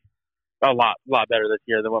be a lot better this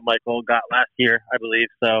year than what Michael got last year, I believe.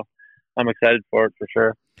 So I'm excited for it for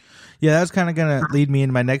sure. Yeah, that's kind of going to lead me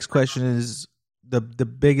into my next question is the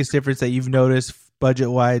biggest difference that you've noticed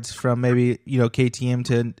budget-wise from maybe, KTM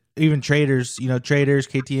to even Traders,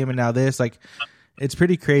 KTM, and now this. Like, it's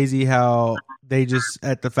pretty crazy how they just,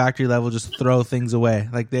 at the factory level, just throw things away.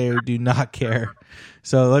 Like, they do not care.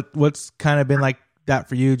 So what's kind of been like that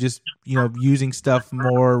for you, just, using stuff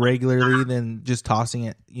more regularly than just tossing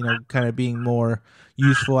it, kind of being more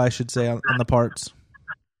useful, I should say, on the parts?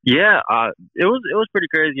 Yeah, it was pretty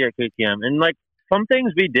crazy at KTM, and like some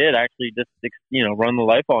things we did actually just run the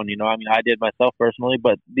life on. I mean, I did myself personally,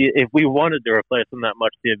 but if we wanted to replace them that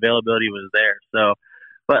much, the availability was there. So,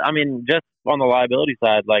 but I mean, just on the liability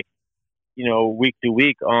side, like week to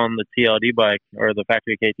week on the TLD bike or the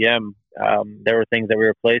factory KTM, there were things that we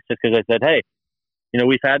replaced just because I said, hey,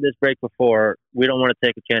 we've had this brake before. We don't want to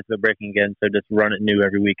take a chance of it breaking again, so just run it new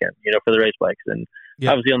every weekend, for the race bikes. And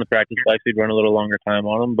obviously on the practice bikes, we'd run a little longer time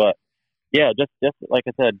on them. But yeah, just like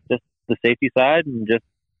I said, just the safety side, and just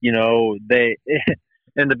they.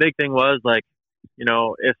 And the big thing was like,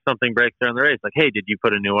 if something breaks during the race, like, hey, did you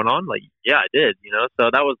put a new one on? Like, yeah, I did. So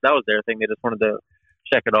that was their thing. They just wanted to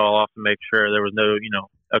check it all off and make sure there was no,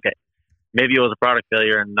 okay, maybe it was a product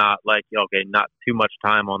failure and not like, okay, not too much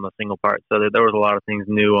time on the single part. So there was a lot of things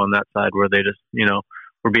new on that side where they just,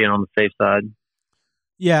 were being on the safe side.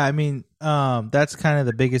 Yeah, I mean, that's kind of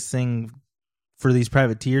the biggest thing for these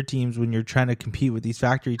privateer teams when you're trying to compete with these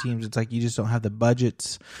factory teams. It's like you just don't have the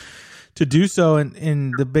budgets to do so,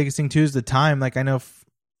 and the biggest thing too is the time. Like I know,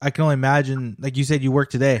 I can only imagine. Like you said, you work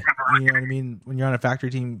today. You know what I mean? When you're on a factory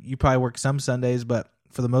team, you probably work some Sundays, but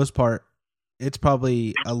for the most part, it's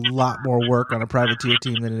probably a lot more work on a privateer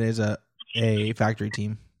team than it is a factory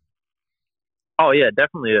team. Oh yeah,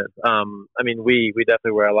 definitely is. I mean, we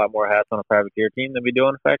definitely wear a lot more hats on a privateer team than we do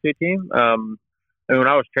on a factory team. And when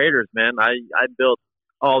I was traders, man, I built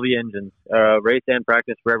all the engines, race and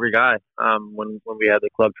practice for every guy. When we had the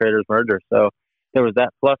club traders merger, so there was that.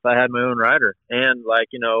 Plus, I had my own rider, and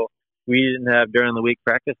we didn't have during the week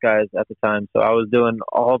practice guys at the time, so I was doing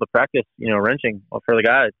all the practice, wrenching for the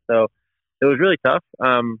guys. So it was really tough.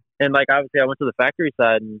 And like obviously, I went to the factory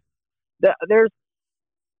side, and there's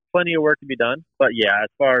plenty of work to be done. But yeah, as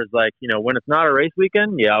far as like, when it's not a race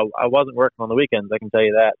weekend, yeah, I wasn't working on the weekends. I can tell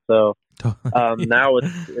you that. So now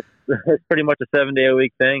it's pretty much a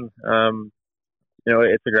 7-day-a-week thing.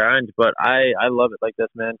 It's a grind, but I love it like this,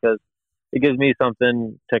 man, because it gives me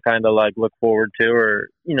something to kind of like look forward to, or,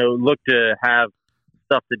 look to have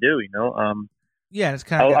stuff to do, Yeah, it's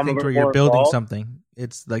kind of a thing where you're building involved. Something.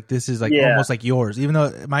 It's like, this is like almost like yours. Even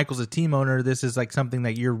though Michael's a team owner, this is like something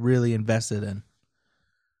that you're really invested in.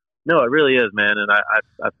 No, it really is, man, and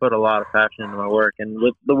I put a lot of passion into my work. And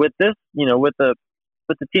with this, with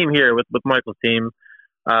the team here, with Michael's team,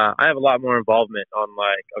 I have a lot more involvement on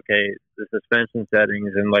like, okay, the suspension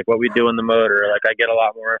settings and like what we do in the motor. Like I get a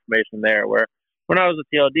lot more information there. Where when I was at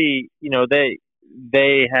TLD,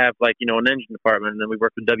 they have like an engine department, and then we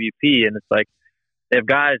work with WP, and it's like they have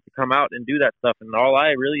guys to come out and do that stuff, and all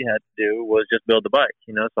I really had to do was just build the bike,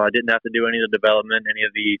 so I didn't have to do any of the development, any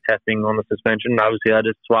of the testing on the suspension. Obviously, I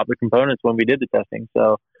just swapped the components when we did the testing.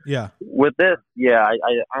 So yeah, with this, yeah,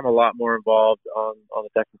 I'm a lot more involved on the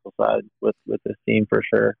technical side with this team for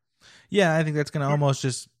sure. Yeah, I think that's going to almost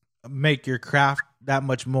just make your craft that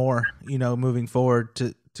much more, moving forward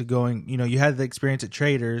to going, you had the experience at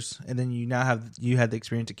Traders, and then you had the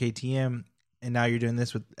experience at KTM, and now you're doing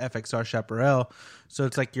this with FXR Chaparral. So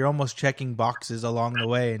it's like you're almost checking boxes along the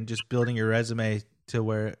way and just building your resume to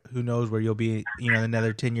where, who knows where you'll be, in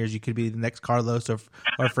another 10 years. You could be the next Carlos or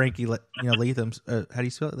Frankie, Latham. How do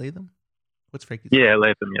you spell it? Latham? What's Frankie's name? Yeah,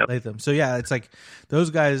 Latham, yeah. Latham. So yeah, it's like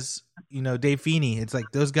those guys, Dave Feeney, it's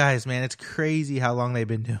like those guys, man, it's crazy how long they've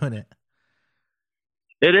been doing it.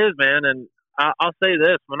 It is, man. And I'll say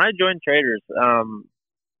this, when I joined Traders,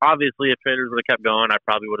 obviously, if Traders would have kept going, I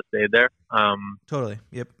probably would have stayed there. Totally.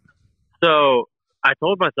 Yep. So I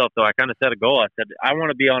told myself, though, I kind of set a goal. I said, I want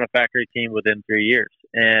to be on a factory team within 3 years.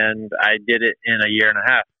 And I did it in a year and a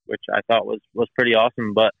half, which I thought was pretty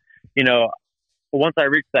awesome. But, once I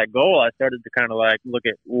reached that goal, I started to kind of like look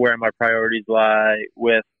at where my priorities lie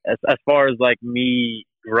with as far as like me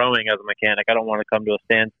growing as a mechanic. I don't want to come to a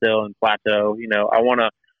standstill and plateau. I want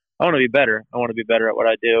to be better. I want to be better at what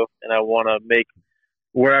I do, and I want to make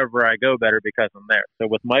wherever I go better because I'm there. So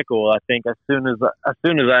with Michael, I think as soon as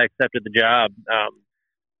I accepted the job,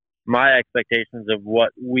 my expectations of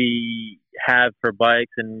what we have for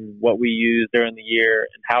bikes and what we use during the year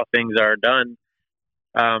and how things are done,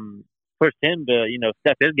 pushed him to,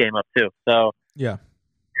 step his game up too. So yeah,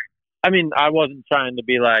 I mean, I wasn't trying to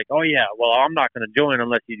be like, oh yeah, well, I'm not going to join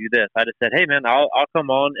unless you do this. I just said, hey man, I'll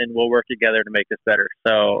come on and we'll work together to make this better.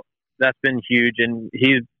 So that's been huge. And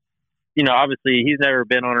he's, obviously he's never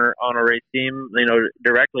been on a race team,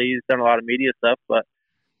 directly. He's done a lot of media stuff, but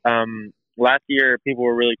last year people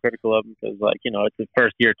were really critical of him because, like, it's his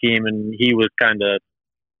first year team, and he was kind of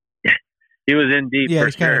he was in deep. Yeah, for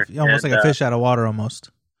he's sure. kind of almost like a fish out of water,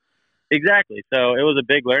 almost. Exactly. So it was a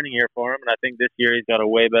big learning year for him, and I think this year he's got a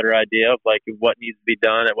way better idea of like what needs to be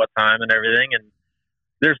done at what time and everything. And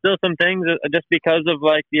there's still some things just because of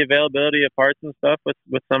like the availability of parts and stuff with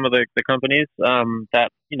some of the companies that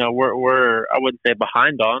we're I wouldn't say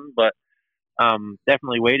behind on, but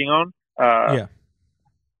definitely waiting on. Yeah.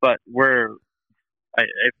 But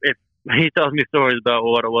if he tells me stories about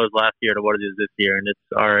what it was last year to what it is this year, and it's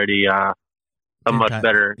already a much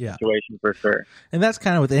better situation for sure. And that's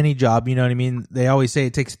kind of with any job, you know what I mean? They always say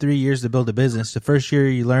it takes 3 years to build a business. The first year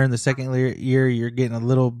you learn, the second year you're getting a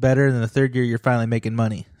little better, and then the third year you're finally making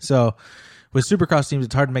money. So with Supercross teams,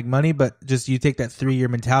 it's hard to make money, but just you take that 3-year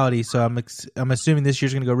mentality. So I'm assuming this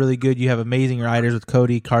year's going to go really good. You have amazing riders with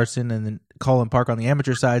Cody, Carson, and then Colin Park on the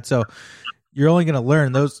amateur side. So you're only going to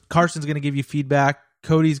learn. Carson's going to give you feedback.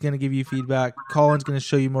 Cody's going to give you feedback. Colin's going to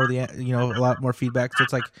show you more of the, a lot more feedback. So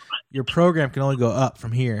it's like your program can only go up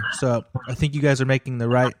from here. So I think you guys are making the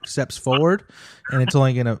right steps forward, and it's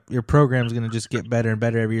only your program's going to just get better and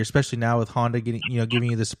better every year, especially now with Honda giving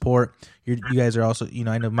you the support. You guys are also,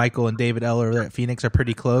 I know Michael and David Eller at Phoenix are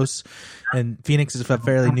pretty close, and Phoenix is a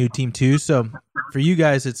fairly new team too. So for you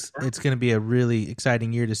guys, it's going to be a really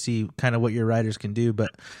exciting year to see kind of what your riders can do, but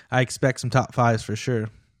I expect some top fives for sure.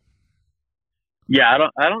 Yeah,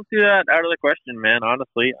 I don't see that out of the question, man.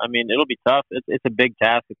 Honestly, I mean, it'll be tough. It's a big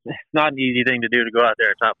task. It's not an easy thing to do to go out there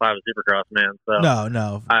and top five of Supercross, man. So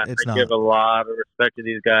no, I give a lot of respect to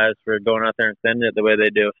these guys for going out there and sending it the way they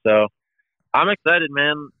do. So I'm excited,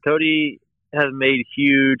 man. Cody has made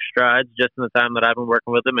huge strides just in the time that I've been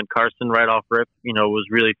working with him, and Carson right off rip, was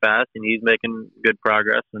really fast, and he's making good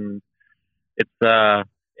progress, and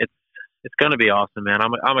it's going to be awesome, man.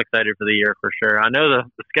 I'm excited for the year for sure. I know the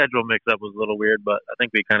schedule mix-up was a little weird, but I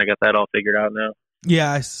think we kind of got that all figured out now.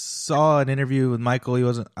 Yeah, I saw an interview with Michael.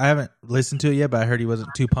 I haven't listened to it yet, but I heard he wasn't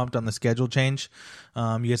too pumped on the schedule change.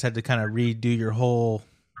 You guys had to kind of redo your whole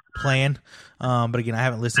plan. But again, I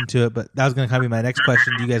haven't listened to it, but that was going to be my next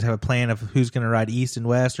question. Do you guys have a plan of who's going to ride east and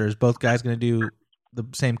west, or is both guys going to do the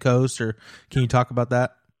same coast, or can you talk about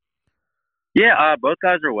that? Yeah, both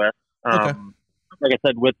guys are west. Okay. Like I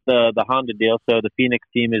said, with the Honda deal, so the Phoenix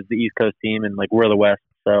team is the East Coast team, and we're the West.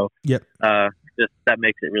 So yep, just that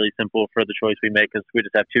makes it really simple for the choice we make, because we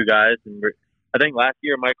just have two guys. And I think last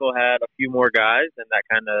year Michael had a few more guys, and that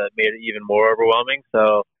kind of made it even more overwhelming.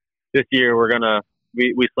 So this year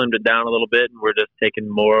we slimmed it down a little bit, and we're just taking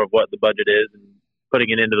more of what the budget is and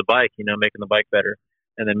putting it into the bike. Making the bike better,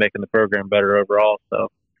 and then making the program better overall. So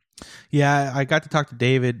yeah, I got to talk to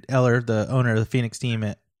David Eller, the owner of the Phoenix team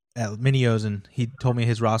at Minios, and he told me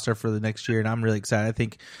his roster for the next year, and I'm really excited. I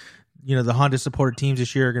think the Honda supported teams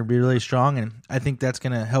this year are going to be really strong, and I think that's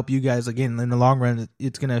going to help you guys again in the long run.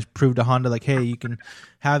 It's going to prove to Honda hey, you can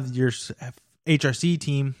have your HRC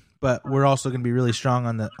team, but we're also going to be really strong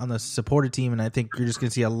on the supported team, and I think you're just going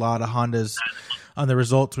to see a lot of Hondas on the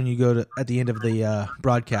results when you go to at the end of the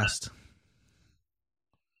broadcast.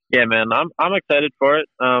 Yeah, man, I'm excited for it.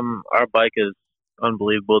 Our bike is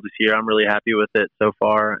unbelievable this year. I'm really happy with it so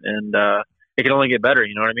far, and it can only get better.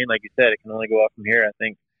 You know what I mean? Like you said, it can only go up from here. I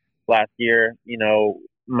think last year,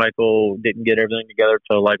 Michael didn't get everything together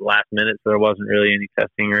till last minute, so there wasn't really any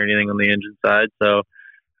testing or anything on the engine side. So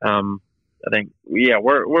I think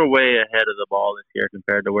we're way ahead of the ball this year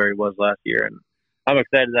compared to where he was last year, and I'm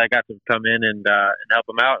excited that I got to come in and help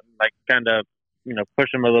him out and kind of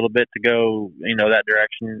push him a little bit to go that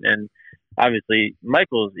direction. And obviously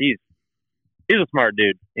Michael's he's a smart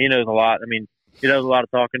dude. He knows a lot. I mean, he does a lot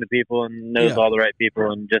of talking to people and knows all the right people.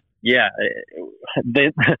 And just,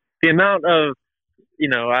 the amount of,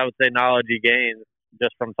 I would say knowledge he gains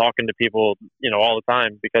just from talking to people, all the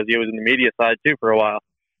time, because he was in the media side too for a while.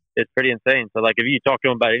 It's pretty insane. So if you talk to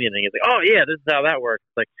him about anything, it's oh yeah, this is how that works.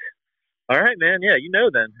 It's all right, man. Yeah,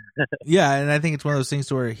 then. Yeah, and I think it's one of those things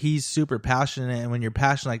to where he's super passionate, and when you're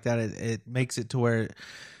passionate like that, it makes it to where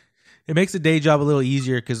it makes the day job a little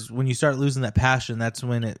easier, because when you start losing that passion, that's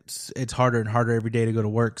when it's harder and harder every day to go to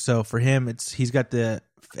work. So for him, he's got the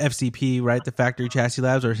FCP, right? The Factory Chassis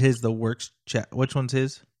Labs, or the Works? Which one's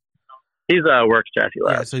his? He's Works Chassis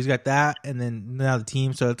Labs. Yeah, so he's got that, and then now the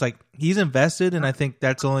team. So it's he's invested, and I think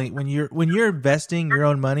that's only when you're investing your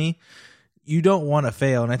own money, you don't want to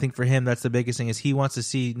fail. And I think for him, that's the biggest thing, is he wants to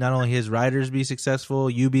see not only his riders be successful,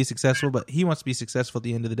 you be successful, but he wants to be successful at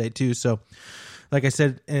the end of the day too. So like I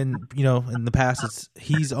said, in the past,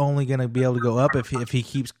 he's only going to be able to go up if he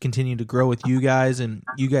keeps continuing to grow with you guys, and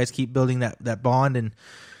you guys keep building that bond. And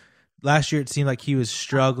last year, it seemed like he was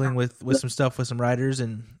struggling with some stuff with some riders,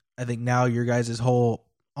 and I think now your guys' whole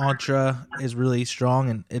mantra is really strong,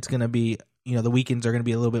 and it's going to be, the weekends are going to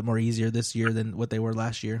be a little bit more easier this year than what they were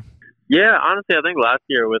last year. Yeah, honestly, I think last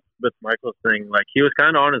year with Michael's thing, he was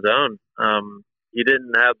kind of on his own. He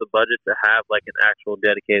didn't have the budget to have an actual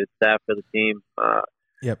dedicated staff for the team.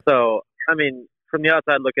 Yep. So, I mean, from the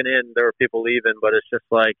outside looking in, there were people leaving, but it's just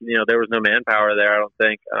there was no manpower there, I don't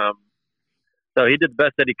think. So he did the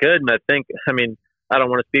best that he could. And I think, I don't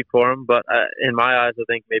want to speak for him, but in my eyes, I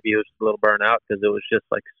think maybe he was just a little burnt out, because it was just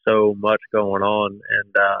so much going on.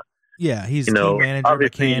 And, yeah, he's team manager,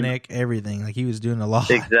 mechanic, everything. He was doing a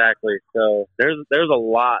lot. Exactly. So there's a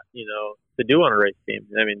lot, to do on a race team.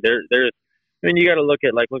 You got to look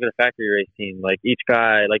at a factory race team. Each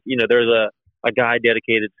guy, there's a guy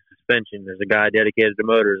dedicated to suspension. There's a guy dedicated to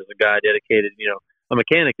motors. There's a guy dedicated, a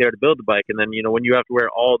mechanic there to build the bike. And then, when you have to wear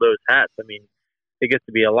all those hats, it gets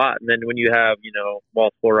to be a lot. And then when you have,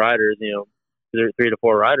 multiple riders, 3 to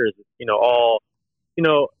 4 riders, all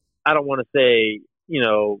I don't want to say,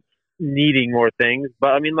 needing more things,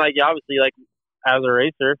 but I mean, like, obviously, like, as a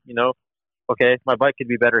racer, okay, my bike could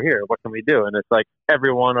be better here. What can we do? And it's like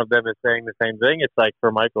every one of them is saying the same thing. It's like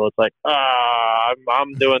for Michael, it's like,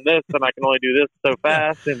 I'm doing this and I can only do this so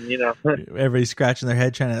fast. And, everybody's scratching their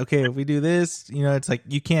head trying to, okay, if we do this, it's like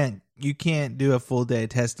you can't do a full day of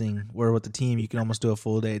testing, where with the team you can almost do a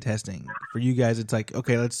full day of testing. For you guys, it's like,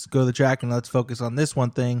 okay, let's go to the track and let's focus on this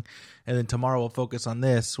one thing, and then tomorrow we'll focus on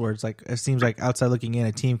this, where it's like, it seems like outside looking in,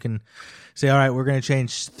 a team can say, all right, we're going to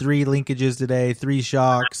change 3 linkages today, 3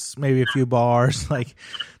 shocks, maybe a few bars. Like,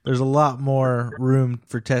 there's a lot more room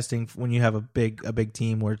for testing when you have a big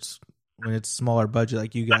team, when it's smaller budget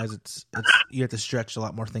like you guys, it's you have to stretch a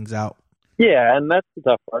lot more things out. Yeah, and that's the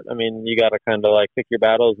tough part. I mean, you got to kind of like pick your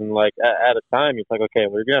battles, and like at a time, it's like, okay,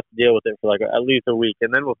 we're gonna have to deal with it for like at least a week,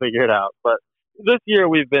 and then we'll figure it out. But this year,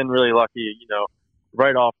 we've been really lucky.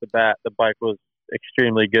 Right off the bat, the bike was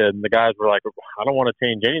extremely good, and the guys were like, I don't want to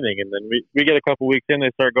change anything. And then we get a couple weeks in, they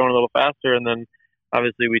start going a little faster, and then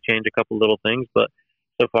obviously we change a couple little things. But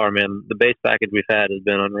so far, man, the base package we've had has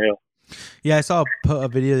been unreal. Yeah, I saw a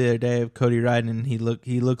video the other day of Cody riding, and he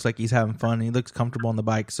looks like he's having fun. He looks comfortable on the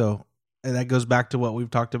bike, so. And that goes back to what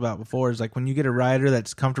we've talked about before, is like when you get a rider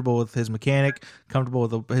that's comfortable with his mechanic, comfortable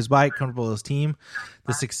with his bike, comfortable with his team,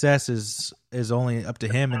 the success is only up to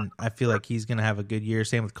him. And I feel like he's going to have a good year.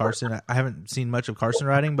 Same with Carson. I haven't seen much of Carson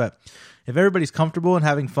riding, but if everybody's comfortable and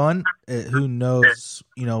having fun, who knows,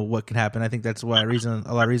 what can happen. I think that's a lot of reason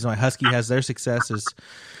why Husky has their success is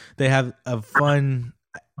they have a fun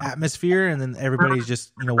atmosphere, and then everybody's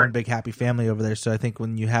just, one big happy family over there. So I think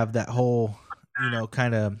when you have that whole,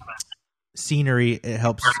 kind of scenery, it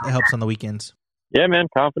helps on the weekends. Yeah, man,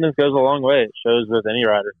 confidence goes a long way. It shows with any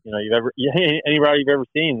rider any rider you've ever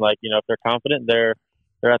seen. Like, if they're confident, they're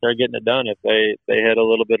out there getting it done. If they hit a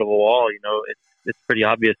little bit of a wall, it's pretty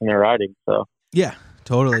obvious in their riding. So yeah,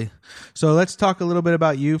 totally. So let's talk a little bit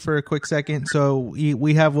about you for a quick second. So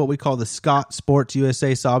we have what we call the Scott Sports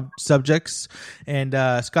USA subjects, and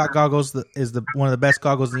Scott goggles is one of the best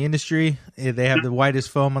goggles in the industry. They have the widest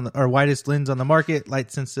foam widest lens on the market,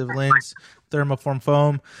 light sensitive lens, thermoform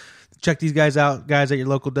foam. Check these guys out, guys, at your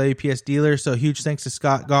local WPS dealer. So huge thanks to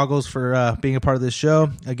Scott Goggles for being a part of this show.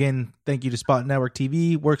 Again, thank you to Spot Network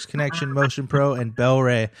TV, Works Connection, Motion Pro, and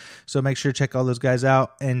Bel-Ray. So make sure to check all those guys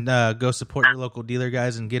out and go support your local dealer,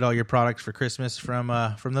 guys, and get all your products for Christmas from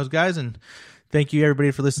those guys. And thank you, everybody,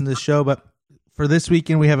 for listening to this show. But for this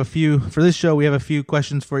weekend, we have a few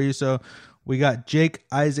questions for you. So we got Jake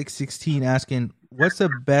Isaac 16 asking, what's the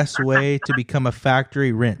best way to become a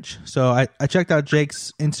factory wrench? So I checked out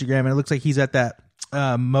Jake's Instagram, and it looks like he's at that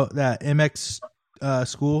MX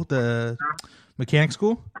school, the mechanic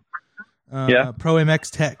school, Pro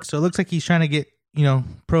MX Tech. So it looks like he's trying to get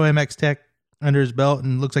Pro MX Tech under his belt,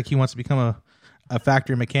 and looks like he wants to become a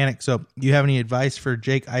factory mechanic. So do you have any advice for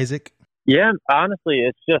Jake Isaac? Yeah, honestly,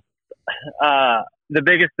 it's just the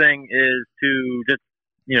biggest thing is to just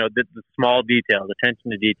the small details,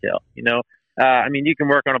 attention to detail. I mean, you can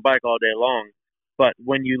work on a bike all day long, but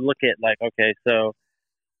when you look at like, okay, so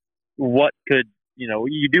what could,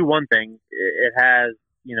 you do one thing, it has,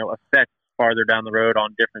 effects farther down the road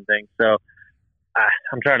on different things. So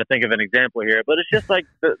I'm trying to think of an example here, but it's just like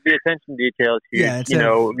the attention detail is huge. Yeah,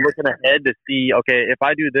 looking ahead to see, okay, if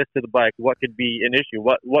I do this to the bike, what could be an issue?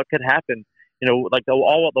 What could happen? Like the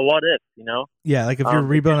what if, Yeah, like if you're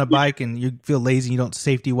rebuilding a bike and you feel lazy, you don't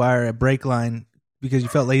safety wire a brake line because you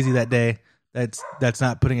felt lazy that day. That's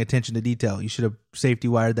not putting attention to detail. You should have safety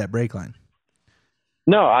wired that brake line.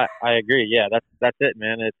 No, I agree. Yeah, that's it,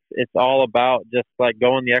 man. It's all about just like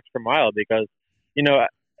going the extra mile, because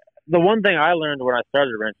the one thing I learned when I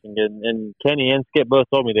started wrenching, and Kenny and Skip both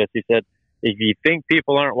told me this. He said, if you think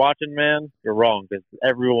people aren't watching, man, you're wrong, because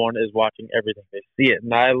everyone is watching everything. They see it,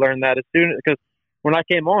 and I learned that as soon because when I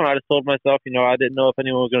came on, I just told myself, I didn't know if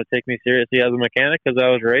anyone was going to take me seriously as a mechanic because I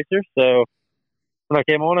was a racer. So when I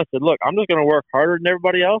came on, I said, look, I'm just going to work harder than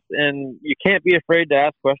everybody else, and you can't be afraid to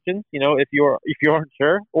ask questions, if you aren't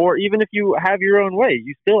sure, or even if you have your own way,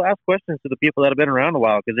 you still ask questions to the people that have been around a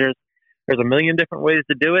while, because there's a million different ways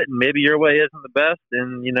to do it, and maybe your way isn't the best,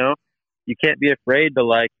 and, you can't be afraid to,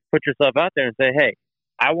 like, put yourself out there and say, hey,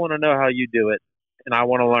 I want to know how you do it, and I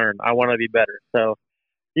want to learn. I want to be better. So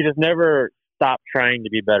you just never stop trying to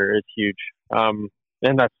be better. It's huge.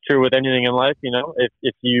 And that's true with anything in life,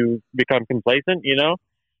 if you become complacent, you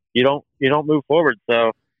don't move forward.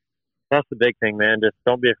 So that's the big thing, man. Just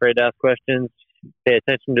don't be afraid to ask questions, pay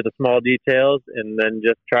attention to the small details, and then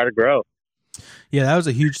just try to grow. Yeah, that was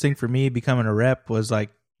a huge thing for me becoming a rep, was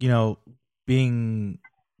like, being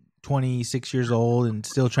 26 years old and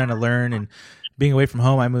still trying to learn and being away from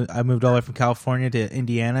home, I moved all the way from California to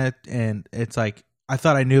Indiana, and it's like I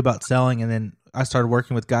thought I knew about selling, and then I started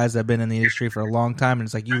working with guys that have been in the industry for a long time, and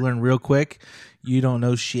it's like you learn real quick, you don't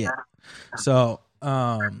know shit. So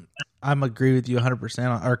I'm agree with you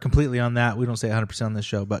 100% or completely on that. We don't say 100% on this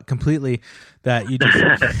show, but completely that you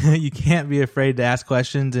just you can't be afraid to ask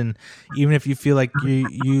questions, and even if you feel like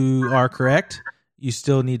you are correct, you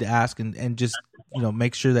still need to ask and just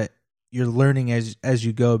make sure that you're learning as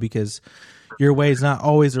you go, because your way is not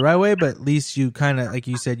always the right way, but at least you kind of, like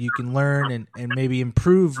you said, you can learn and maybe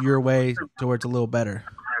improve your way towards a little better.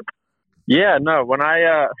 Yeah, no, when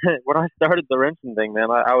I started the wrenching thing,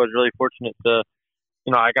 man, I was really fortunate to,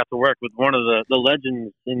 I got to work with one of the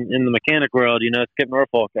legends in the mechanic world, Skip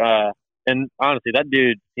Norfolk. And honestly, that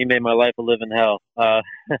dude, he made my life a living hell.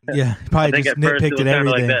 Yeah, probably just nitpicked at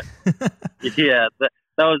everything. Like that. Yeah,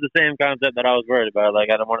 that was the same concept that I was worried about. Like,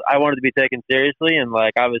 I wanted to be taken seriously, and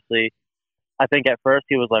like, obviously, I think at first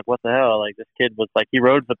he was like, "What the hell?" Like, this kid was like, he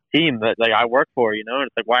rode for the team that like I work for, and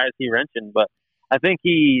it's like, why is he wrenching? But I think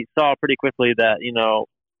he saw pretty quickly that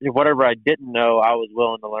whatever I didn't know, I was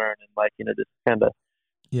willing to learn, and like just kind of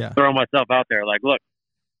throw myself out there. Like, look,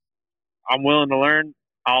 I'm willing to learn.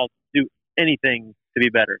 I'll do anything to be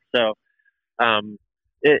better. So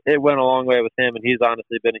it went a long way with him, and he's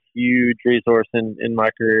honestly been a huge resource in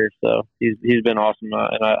my career. So he's been awesome,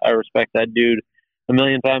 and I respect that dude a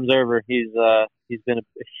million times over. He's been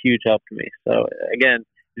a huge help to me. So again,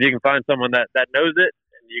 if you can find someone that knows it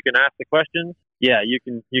and you can ask the questions, you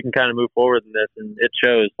can kind of move forward in this, and it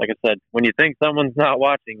shows. Like I said, when you think someone's not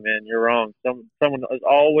watching, man, you're wrong. Someone is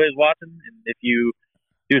always watching, and if you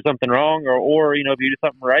do something wrong or if you do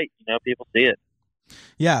something right, people see it.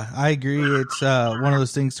 Yeah, I agree. It's one of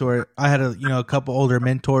those things where I had a couple older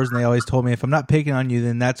mentors, and they always told me if I'm not picking on you,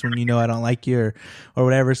 then that's when I don't like you or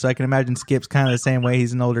whatever. So I can imagine Skip's kind of the same way.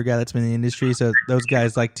 He's an older guy that's been in the industry, so those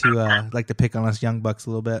guys like to pick on us young bucks a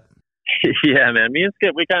little bit. Yeah, man. Me and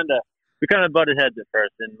Skip, we kind of butted heads at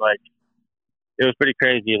first, and like it was pretty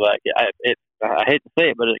crazy. Like I hate to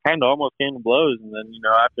say it, but it kind of almost came to blows. And then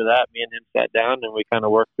after that, me and him sat down and we kind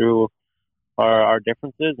of worked through our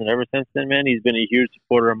differences, and ever since then, man, he's been a huge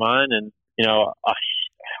supporter of mine. And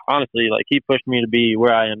honestly, like, he pushed me to be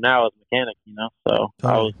where I am now as a mechanic. So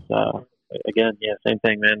totally. I was again, same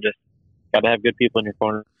thing, man. Just got to have good people in your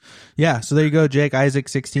corner. Yeah. So there you go, Jake Isaac,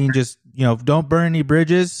 16. Just don't burn any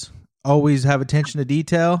bridges. Always have attention to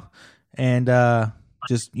detail, and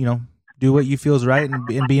just do what you feel is right,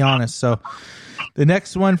 and be honest. So the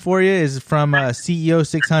next one for you is from CEO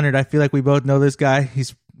 600. I feel like we both know this guy.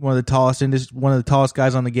 He's one of the tallest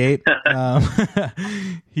guys on the gate.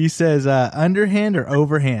 He says, underhand or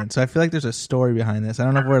overhand. So I feel like there's a story behind this. I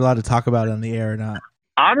don't know if we're allowed to talk about it on the air or not.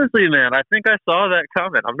 Honestly, man, I think I saw that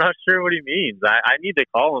comment. I'm not sure what he means. I need to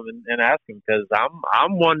call him and ask him, because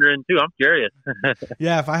I'm wondering too. I'm curious.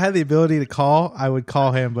 Yeah, if I had the ability to call, I would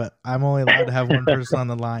call him, but I'm only allowed to have one person on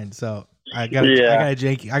the line. So I got a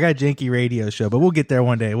janky radio show, but we'll get there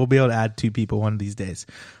one day. We'll be able to add 2 people one of these days.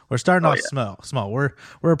 We're starting off small. We're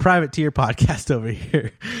a private tier podcast over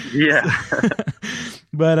here. Yeah.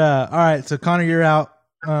 But all right, so Connor, you're out.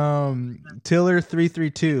 Tiller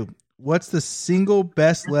 332. What's the single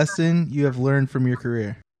best lesson you have learned from your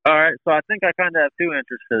career? All right, so I think I kind of have 2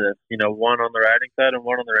 answers for this. One on the riding side and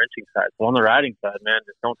one on the wrenching side. So on the riding side, man,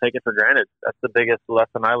 just don't take it for granted. That's the biggest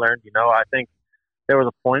lesson I learned. I think there was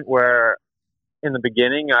a point where in the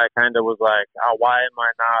beginning I kind of was like, oh, why am I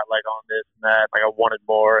not like on this and that? Like, I wanted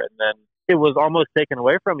more, and then it was almost taken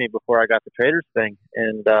away from me before I got the traders thing.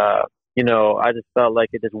 And I just felt like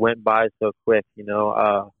it just went by so quick.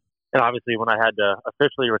 And obviously when I had to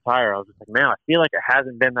officially retire, I was just like, man, I feel like it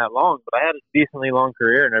hasn't been that long, but I had a decently long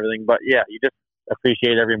career and everything. But yeah, you just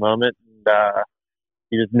appreciate every moment, and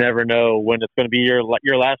you just never know when it's going to be your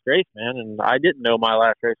last race, man. And I didn't know my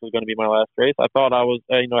last race was going to be my last race. I thought I was,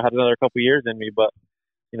 I had another couple years in me, but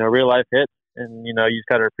real life hits, and you just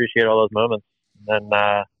got to appreciate all those moments. And then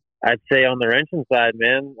I'd say on the wrenching side,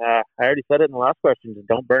 man, I already said it in the last question: just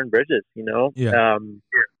don't burn bridges. Yeah.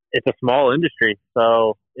 It's a small industry,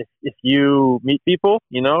 so if you meet people,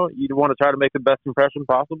 you want to try to make the best impression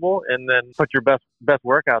possible, and then put your best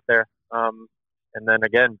work out there. And then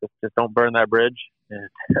again, just don't burn that bridge.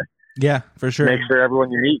 Yeah, for sure. Make sure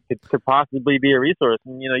everyone you meet could possibly be a resource.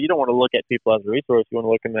 And you don't want to look at people as a resource. You want to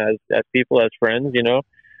look at them as people, as friends.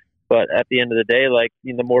 But at the end of the day, like,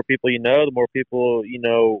 the more people the more people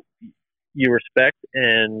you respect,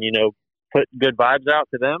 and put good vibes out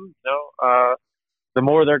to them. The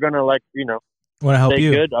more they're gonna want to help say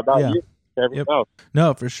you. Good about you to everyone else.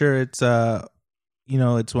 No, for sure. It's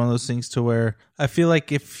it's one of those things to where I feel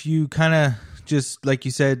like if you kind of just, like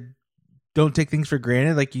you said, don't take things for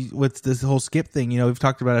granted. Like with this whole skip thing, we've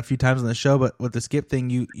talked about it a few times on the show, but with the skip thing,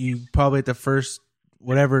 you probably at the first,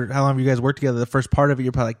 how long you guys worked together, the first part of it,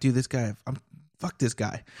 you're probably like, dude, this guy, fuck this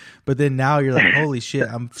guy. But then now you're like, holy shit,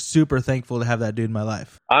 I'm super thankful to have that dude in my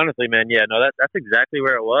life. Honestly, man, yeah, no, that's exactly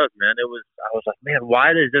where it was, man. I was like, man,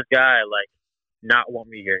 why does this guy like not want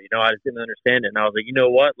me here? I just didn't understand it. And I was like, you know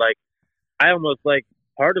what? Like, I almost like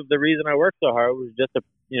part of the reason I worked so hard was just to,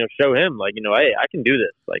 show him like, hey, I can do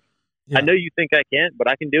this. Like, yeah. I know you think I can't, but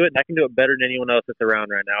I can do it, and I can do it better than anyone else that's around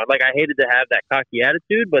right now. Like, I hated to have that cocky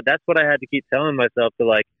attitude, but that's what I had to keep telling myself to,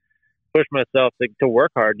 like, push myself to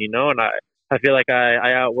work hard, and I feel like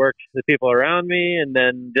I outworked the people around me, and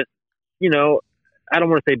then just, I don't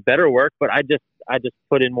want to say better work, but I just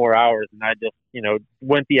put in more hours, and I just,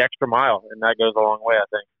 went the extra mile, and that goes a long way, I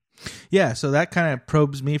think. Yeah, so that kind of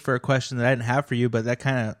probes me for a question that I didn't have for you, but that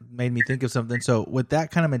kind of made me think of something. So with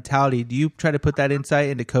that kind of mentality, do you try to put that insight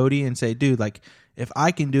into Cody and say, dude, like, if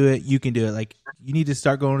I can do it, you can do it. Like, you need to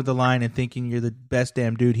start going to the line and thinking you're the best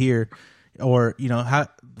damn dude here. Or, how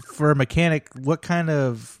for a mechanic, what kind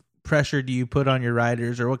of pressure do you put on your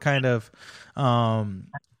riders, or what kind of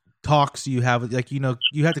talks do you have? Like, you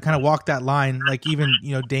have to kind of walk that line. Like, even,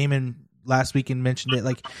 Damon last weekend mentioned it.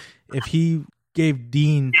 Like, if he gave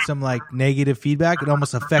Dean some like negative feedback, it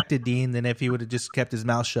almost affected Dean than if he would have just kept his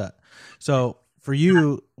mouth shut. So for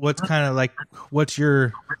you, what's kind of like, what's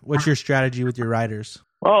your strategy with your riders?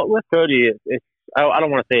 Well, with Cody, I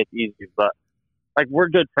don't want to say it's easy, but like, we're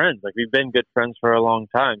good friends. Like, we've been good friends for a long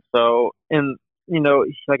time. So, and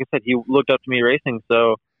like I said, he looked up to me racing.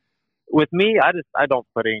 So with me, I don't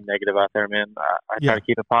put any negative out there, man. I try to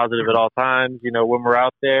keep it positive at all times. When we're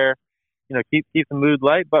out there, keep the mood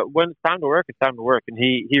light, but when it's time to work, it's time to work. And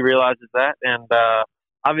he realizes that. And,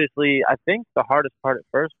 obviously I think the hardest part at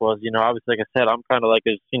first was, obviously, like I said, I'm kind of like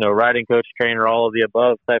his, riding coach, trainer, all of the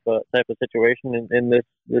above type of situation in this,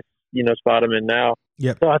 spot I'm in now.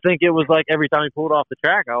 Yep. So I think it was like every time he pulled off the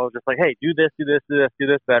track, I was just like, hey, do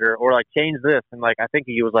this better. Or like change this. And like, I think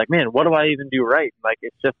he was like, man, what do I even do right? Like,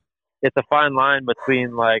 it's a fine line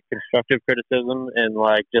between like constructive criticism and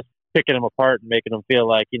like just picking him apart and making him feel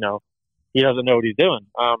like, he doesn't know what he's doing.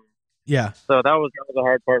 Yeah. So that was the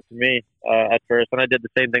hard part for me at first. And I did the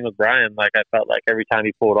same thing with Brian. Like, I felt like every time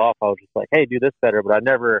he pulled off, I was just like, hey, do this better. But I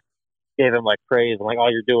never gave him like praise. I'm like, oh,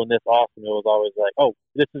 you're doing this awesome. It was always like, oh,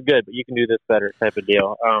 this is good, but you can do this better type of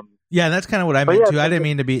deal. Yeah, that's kind of what I meant too. I didn't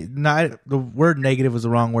mean to be, the word negative was the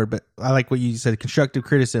wrong word, but I like what you said, constructive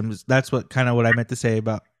criticism. That's what I meant to say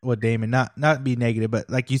about what Damon, not be negative, but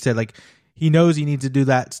like you said, like, he knows he needs to do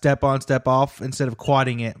that step on, step off instead of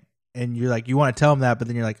quadding it. And you're like, you want to tell him that, but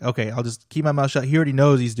then you're like, okay, I'll just keep my mouth shut. He already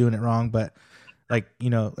knows he's doing it wrong, but like,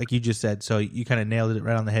 like you just said, so you kind of nailed it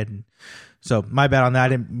right on the head. And so my bad on that. I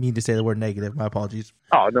didn't mean to say the word negative. My apologies.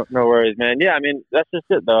 Oh, no worries, man. Yeah, I mean, that's just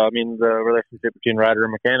it, though. I mean, the relationship between rider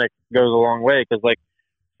and mechanic goes a long way, because, like,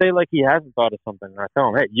 say, like, he hasn't thought of something, and I tell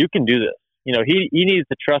him, hey, you can do this. He needs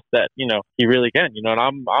to trust that, he really can, and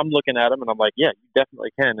I'm looking at him and I'm like, yeah, you definitely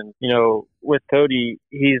can. And, with Cody,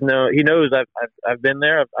 he knows I've been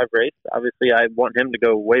there. I've raced. Obviously I want him to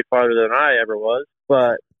go way farther than I ever was,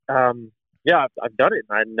 but, yeah, I've done it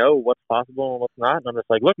and I know what's possible and what's not. And I'm just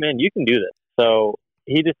like, look, man, you can do this. So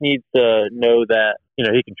he just needs to know that,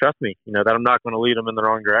 he can trust me, that I'm not going to lead him in the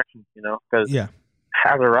wrong direction, because yeah.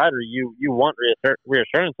 As a rider, you want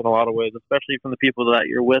reassurance in a lot of ways, especially from the people that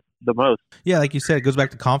you're with the most. Yeah, like you said, it goes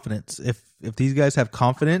back to confidence. If these guys have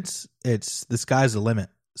confidence, the sky's the limit.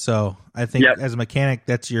 So I think as a mechanic,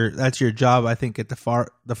 that's your job. I think at the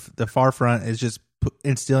far front is just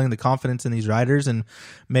instilling the confidence in these riders and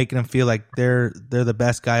making them feel like they're the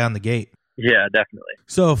best guy on the gate. Yeah, definitely.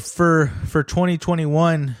 So for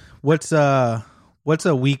 2021, what's a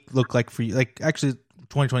week look like for you? Like, actually,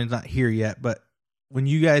 2020 is not here yet, but when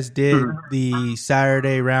you guys did the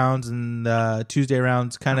Saturday rounds and the Tuesday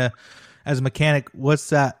rounds, kind of as a mechanic,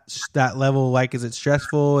 what's that level like? Is it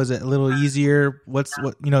stressful? Is it a little easier?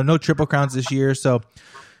 No Triple Crowns this year. So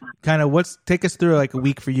kind of take us through like a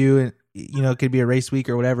week for you, and, it could be a race week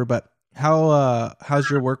or whatever, but how's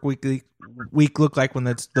your work week look like when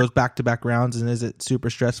that's those back-to-back rounds, and is it super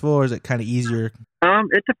stressful or is it kind of easier?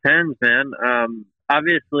 It depends, man.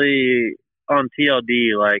 Obviously on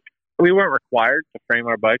TLD, like, we weren't required to frame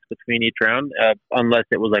our bikes between each round, unless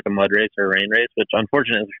it was like a mud race or a rain race, which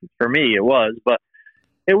unfortunately for me it was. But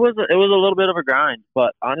it was a little bit of a grind.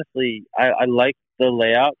 But honestly, I like the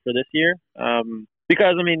layout for this year,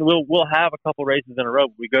 because I mean we'll have a couple races in a row.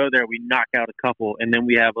 We go there, we knock out a couple, and then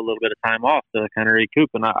we have a little bit of time off to kind of recoup.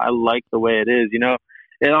 And I like the way it is.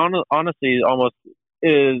 It honestly almost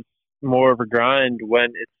is more of a grind when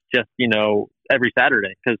it's just every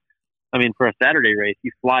Saturday, because I mean, for a Saturday race,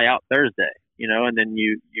 you fly out Thursday, and then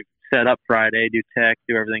you set up Friday, do tech,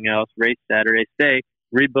 do everything else, race Saturday, stay,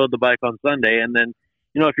 rebuild the bike on Sunday, and then,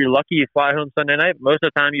 if you're lucky, you fly home Sunday night. Most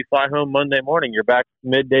of the time, you fly home Monday morning. You're back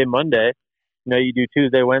midday Monday. You do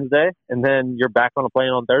Tuesday, Wednesday, and then you're back on a plane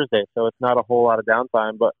on Thursday. So it's not a whole lot of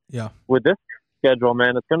downtime. But with this schedule,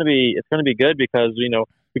 man, it's gonna be good because we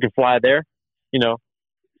can fly there,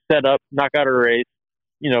 set up, knock out a race,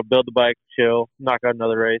 build the bike, chill, knock out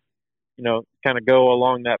another race, kind of go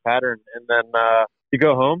along that pattern, and then you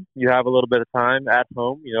go home. You have a little bit of time at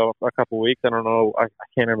home, a couple of weeks. I don't know. I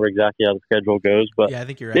can't remember exactly how the schedule goes, but yeah, I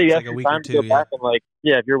think you're right. Yeah, it's you like have a week time or to two. go back and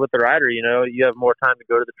if you're with the rider, you have more time to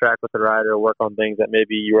go to the track with the rider, work on things that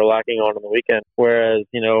maybe you were lacking on the weekend. Whereas,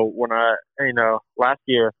 when last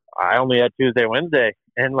year I only had Tuesday, Wednesday,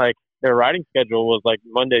 and their riding schedule was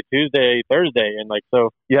Monday, Tuesday, Thursday, and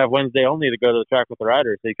so you have Wednesday only to go to the track with the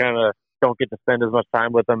rider. So you kind of don't get to spend as much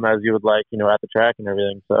time with them as you would at the track and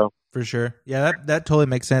everything. So for sure, yeah, that totally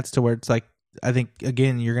makes sense to where it's I think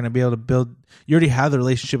again you're going to be able to build. You already have the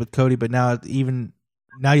relationship with Cody, but now you'll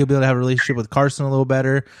be able to have a relationship with Carson a little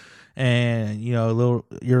better, and your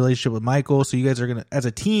relationship with Michael. So you guys are gonna, as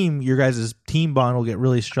a team, your guys' team bond will get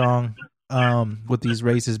really strong with these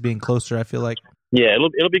races being closer. I feel like. Yeah,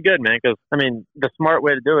 it'll be good, man. Because the smart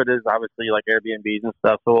way to do it is obviously Airbnbs and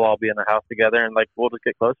stuff. So we'll all be in the house together, and we'll just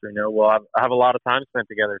get closer. We'll have a lot of time spent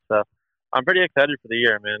together. So I'm pretty excited for the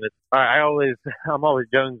year, man. I'm always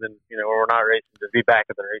jonesing, when we're not racing, to be back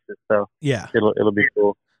at the races. So yeah, it'll be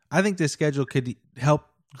cool. I think this schedule could help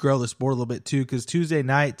grow the sport a little bit too, because Tuesday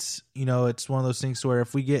nights, it's one of those things where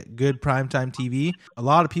if we get good primetime TV, a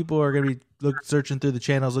lot of people are going to be searching through the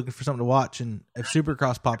channels looking for something to watch, and if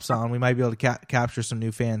Supercross pops on, we might be able to capture some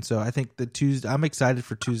new fans. So I think I'm excited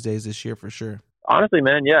for Tuesdays this year for sure. Honestly,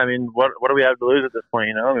 man, yeah. What do we have to lose at this point?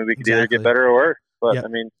 We could either get better or worse. But yep.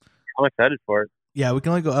 I'm excited for it. Yeah, we can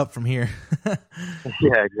only go up from here.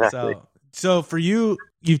 Yeah, exactly. So for you,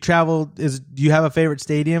 you've traveled. Do you have a favorite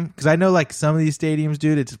stadium? Because I know some of these stadiums,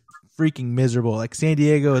 dude, it's freaking miserable. San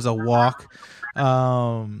Diego is a walk.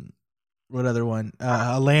 What other one?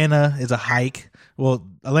 Atlanta is a hike. Well,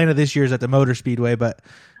 Atlanta this year is at the Motor Speedway, but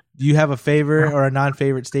do you have a favorite or a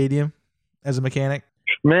non-favorite stadium as a mechanic?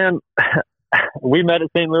 Man, we met at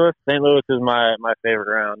St. Louis. St. Louis is my favorite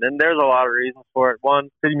round, and there's a lot of reasons for it. One,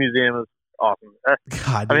 City Museum is awesome.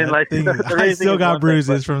 God, I still got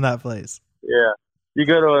bruises from that place. Yeah, you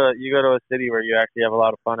go to a city where you actually have a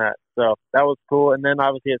lot of fun at. So that was cool. And then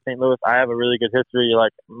obviously at St. Louis, I have a really good history.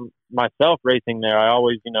 Myself racing there, I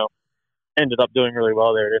always ended up doing really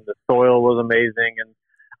well there. And the soil was amazing, and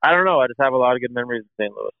I don't know. I just have a lot of good memories of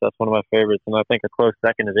St. Louis. That's one of my favorites, and I think a close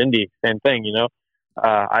second is Indy. Same thing,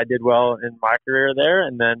 I did well in my career there,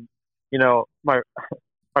 and then my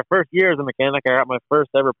first year as a mechanic, I got my first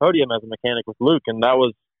ever podium as a mechanic with Luke, and that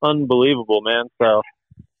was unbelievable, man. So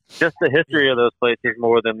just the history of those places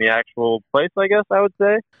more than the actual place, I guess I would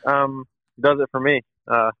say, does it for me.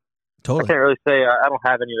 Totally. I can't really say I don't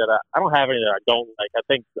have any that I don't like. I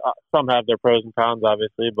think some have their pros and cons,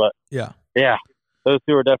 obviously, but yeah, those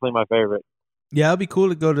two are definitely my favorite. Yeah, it'll be cool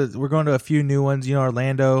to go to. We're going to a few new ones,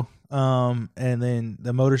 Orlando, and then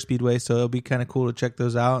the Motor Speedway. So it'll be kind of cool to check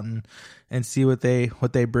those out and see what they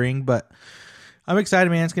bring. But I'm excited,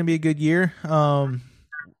 man. It's gonna be a good year.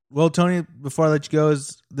 Well, Tony, before I let you go,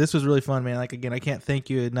 this was really fun, man. Again, I can't thank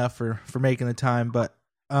you enough for making the time. But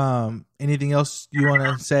anything else you want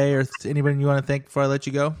to say, or anybody you want to thank before I let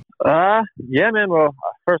you go? Yeah, man. Well,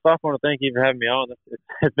 first off, I want to thank you for having me on.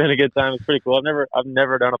 It's been a good time. It's pretty cool. I've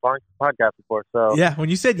never done a podcast before, so yeah. When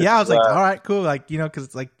you said I was all right, cool.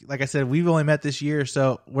 Because like I said, we've only met this year,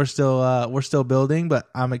 so we're still building. But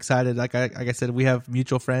I'm excited. Like I said, we have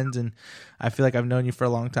mutual friends, and I feel like I've known you for a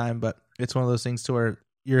long time. But it's one of those things to where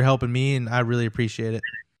you're helping me, and I really appreciate it.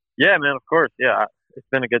 Yeah, man. Of course. Yeah, it's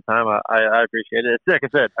been a good time. I appreciate it. It's like I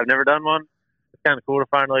said, I've never done one. It's kind of cool to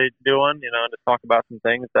finally do one, and just talk about some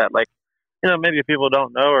things that maybe people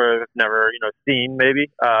don't know or have never, seen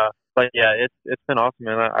maybe. But yeah, it's been awesome,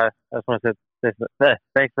 man. I just want to say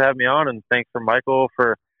thanks for having me on, and thanks for Michael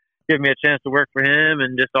for giving me a chance to work for him,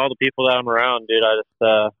 and just all the people that I'm around, dude.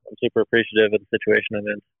 I'm super appreciative of the situation I'm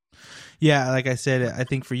in. Yeah, like I said, I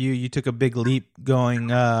think for you took a big leap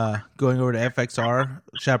going over to FXR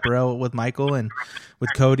Chaparral with Michael and with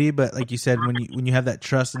Cody. But like you said, when you have that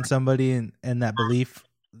trust in somebody and that belief,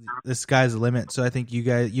 the sky's the limit. So I think you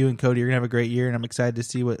and Cody are gonna have a great year, and I'm excited to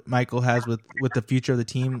see what Michael has with the future of the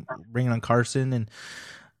team, bringing on Carson, and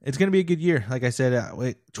it's gonna be a good year. Like I said,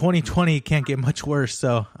 2020 can't get much worse.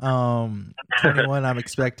 So 21, I'm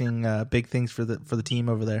expecting big things for the team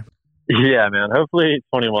over there. Yeah, man. Hopefully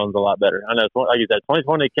 21's a lot better. I know, like you said,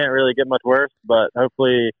 2020 can't really get much worse, but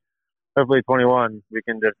hopefully 21 we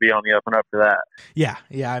can just be on the up and up for that. Yeah.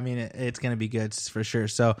 I mean, it's going to be good for sure.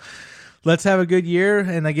 So let's have a good year.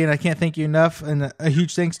 And again, I can't thank you enough. And a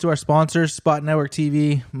huge thanks to our sponsors, Spot Network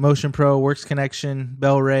TV, Motion Pro, Works Connection,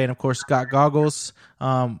 Bell Ray, and of course, Scott Goggles.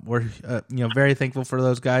 We're very thankful for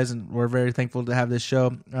those guys, and we're very thankful to have this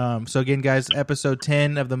show. So again, guys, episode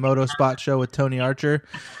 10 of the Moto Spot Show with Tony Archer.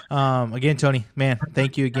 Again, Tony, man,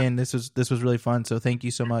 thank you again. This was really fun. So thank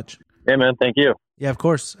you so much. Yeah, man. Thank you. Yeah, of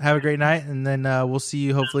course. Have a great night, and then we'll see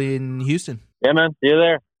you hopefully in Houston. Yeah, man. See you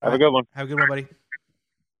there. Have a good one. Have a good one, buddy.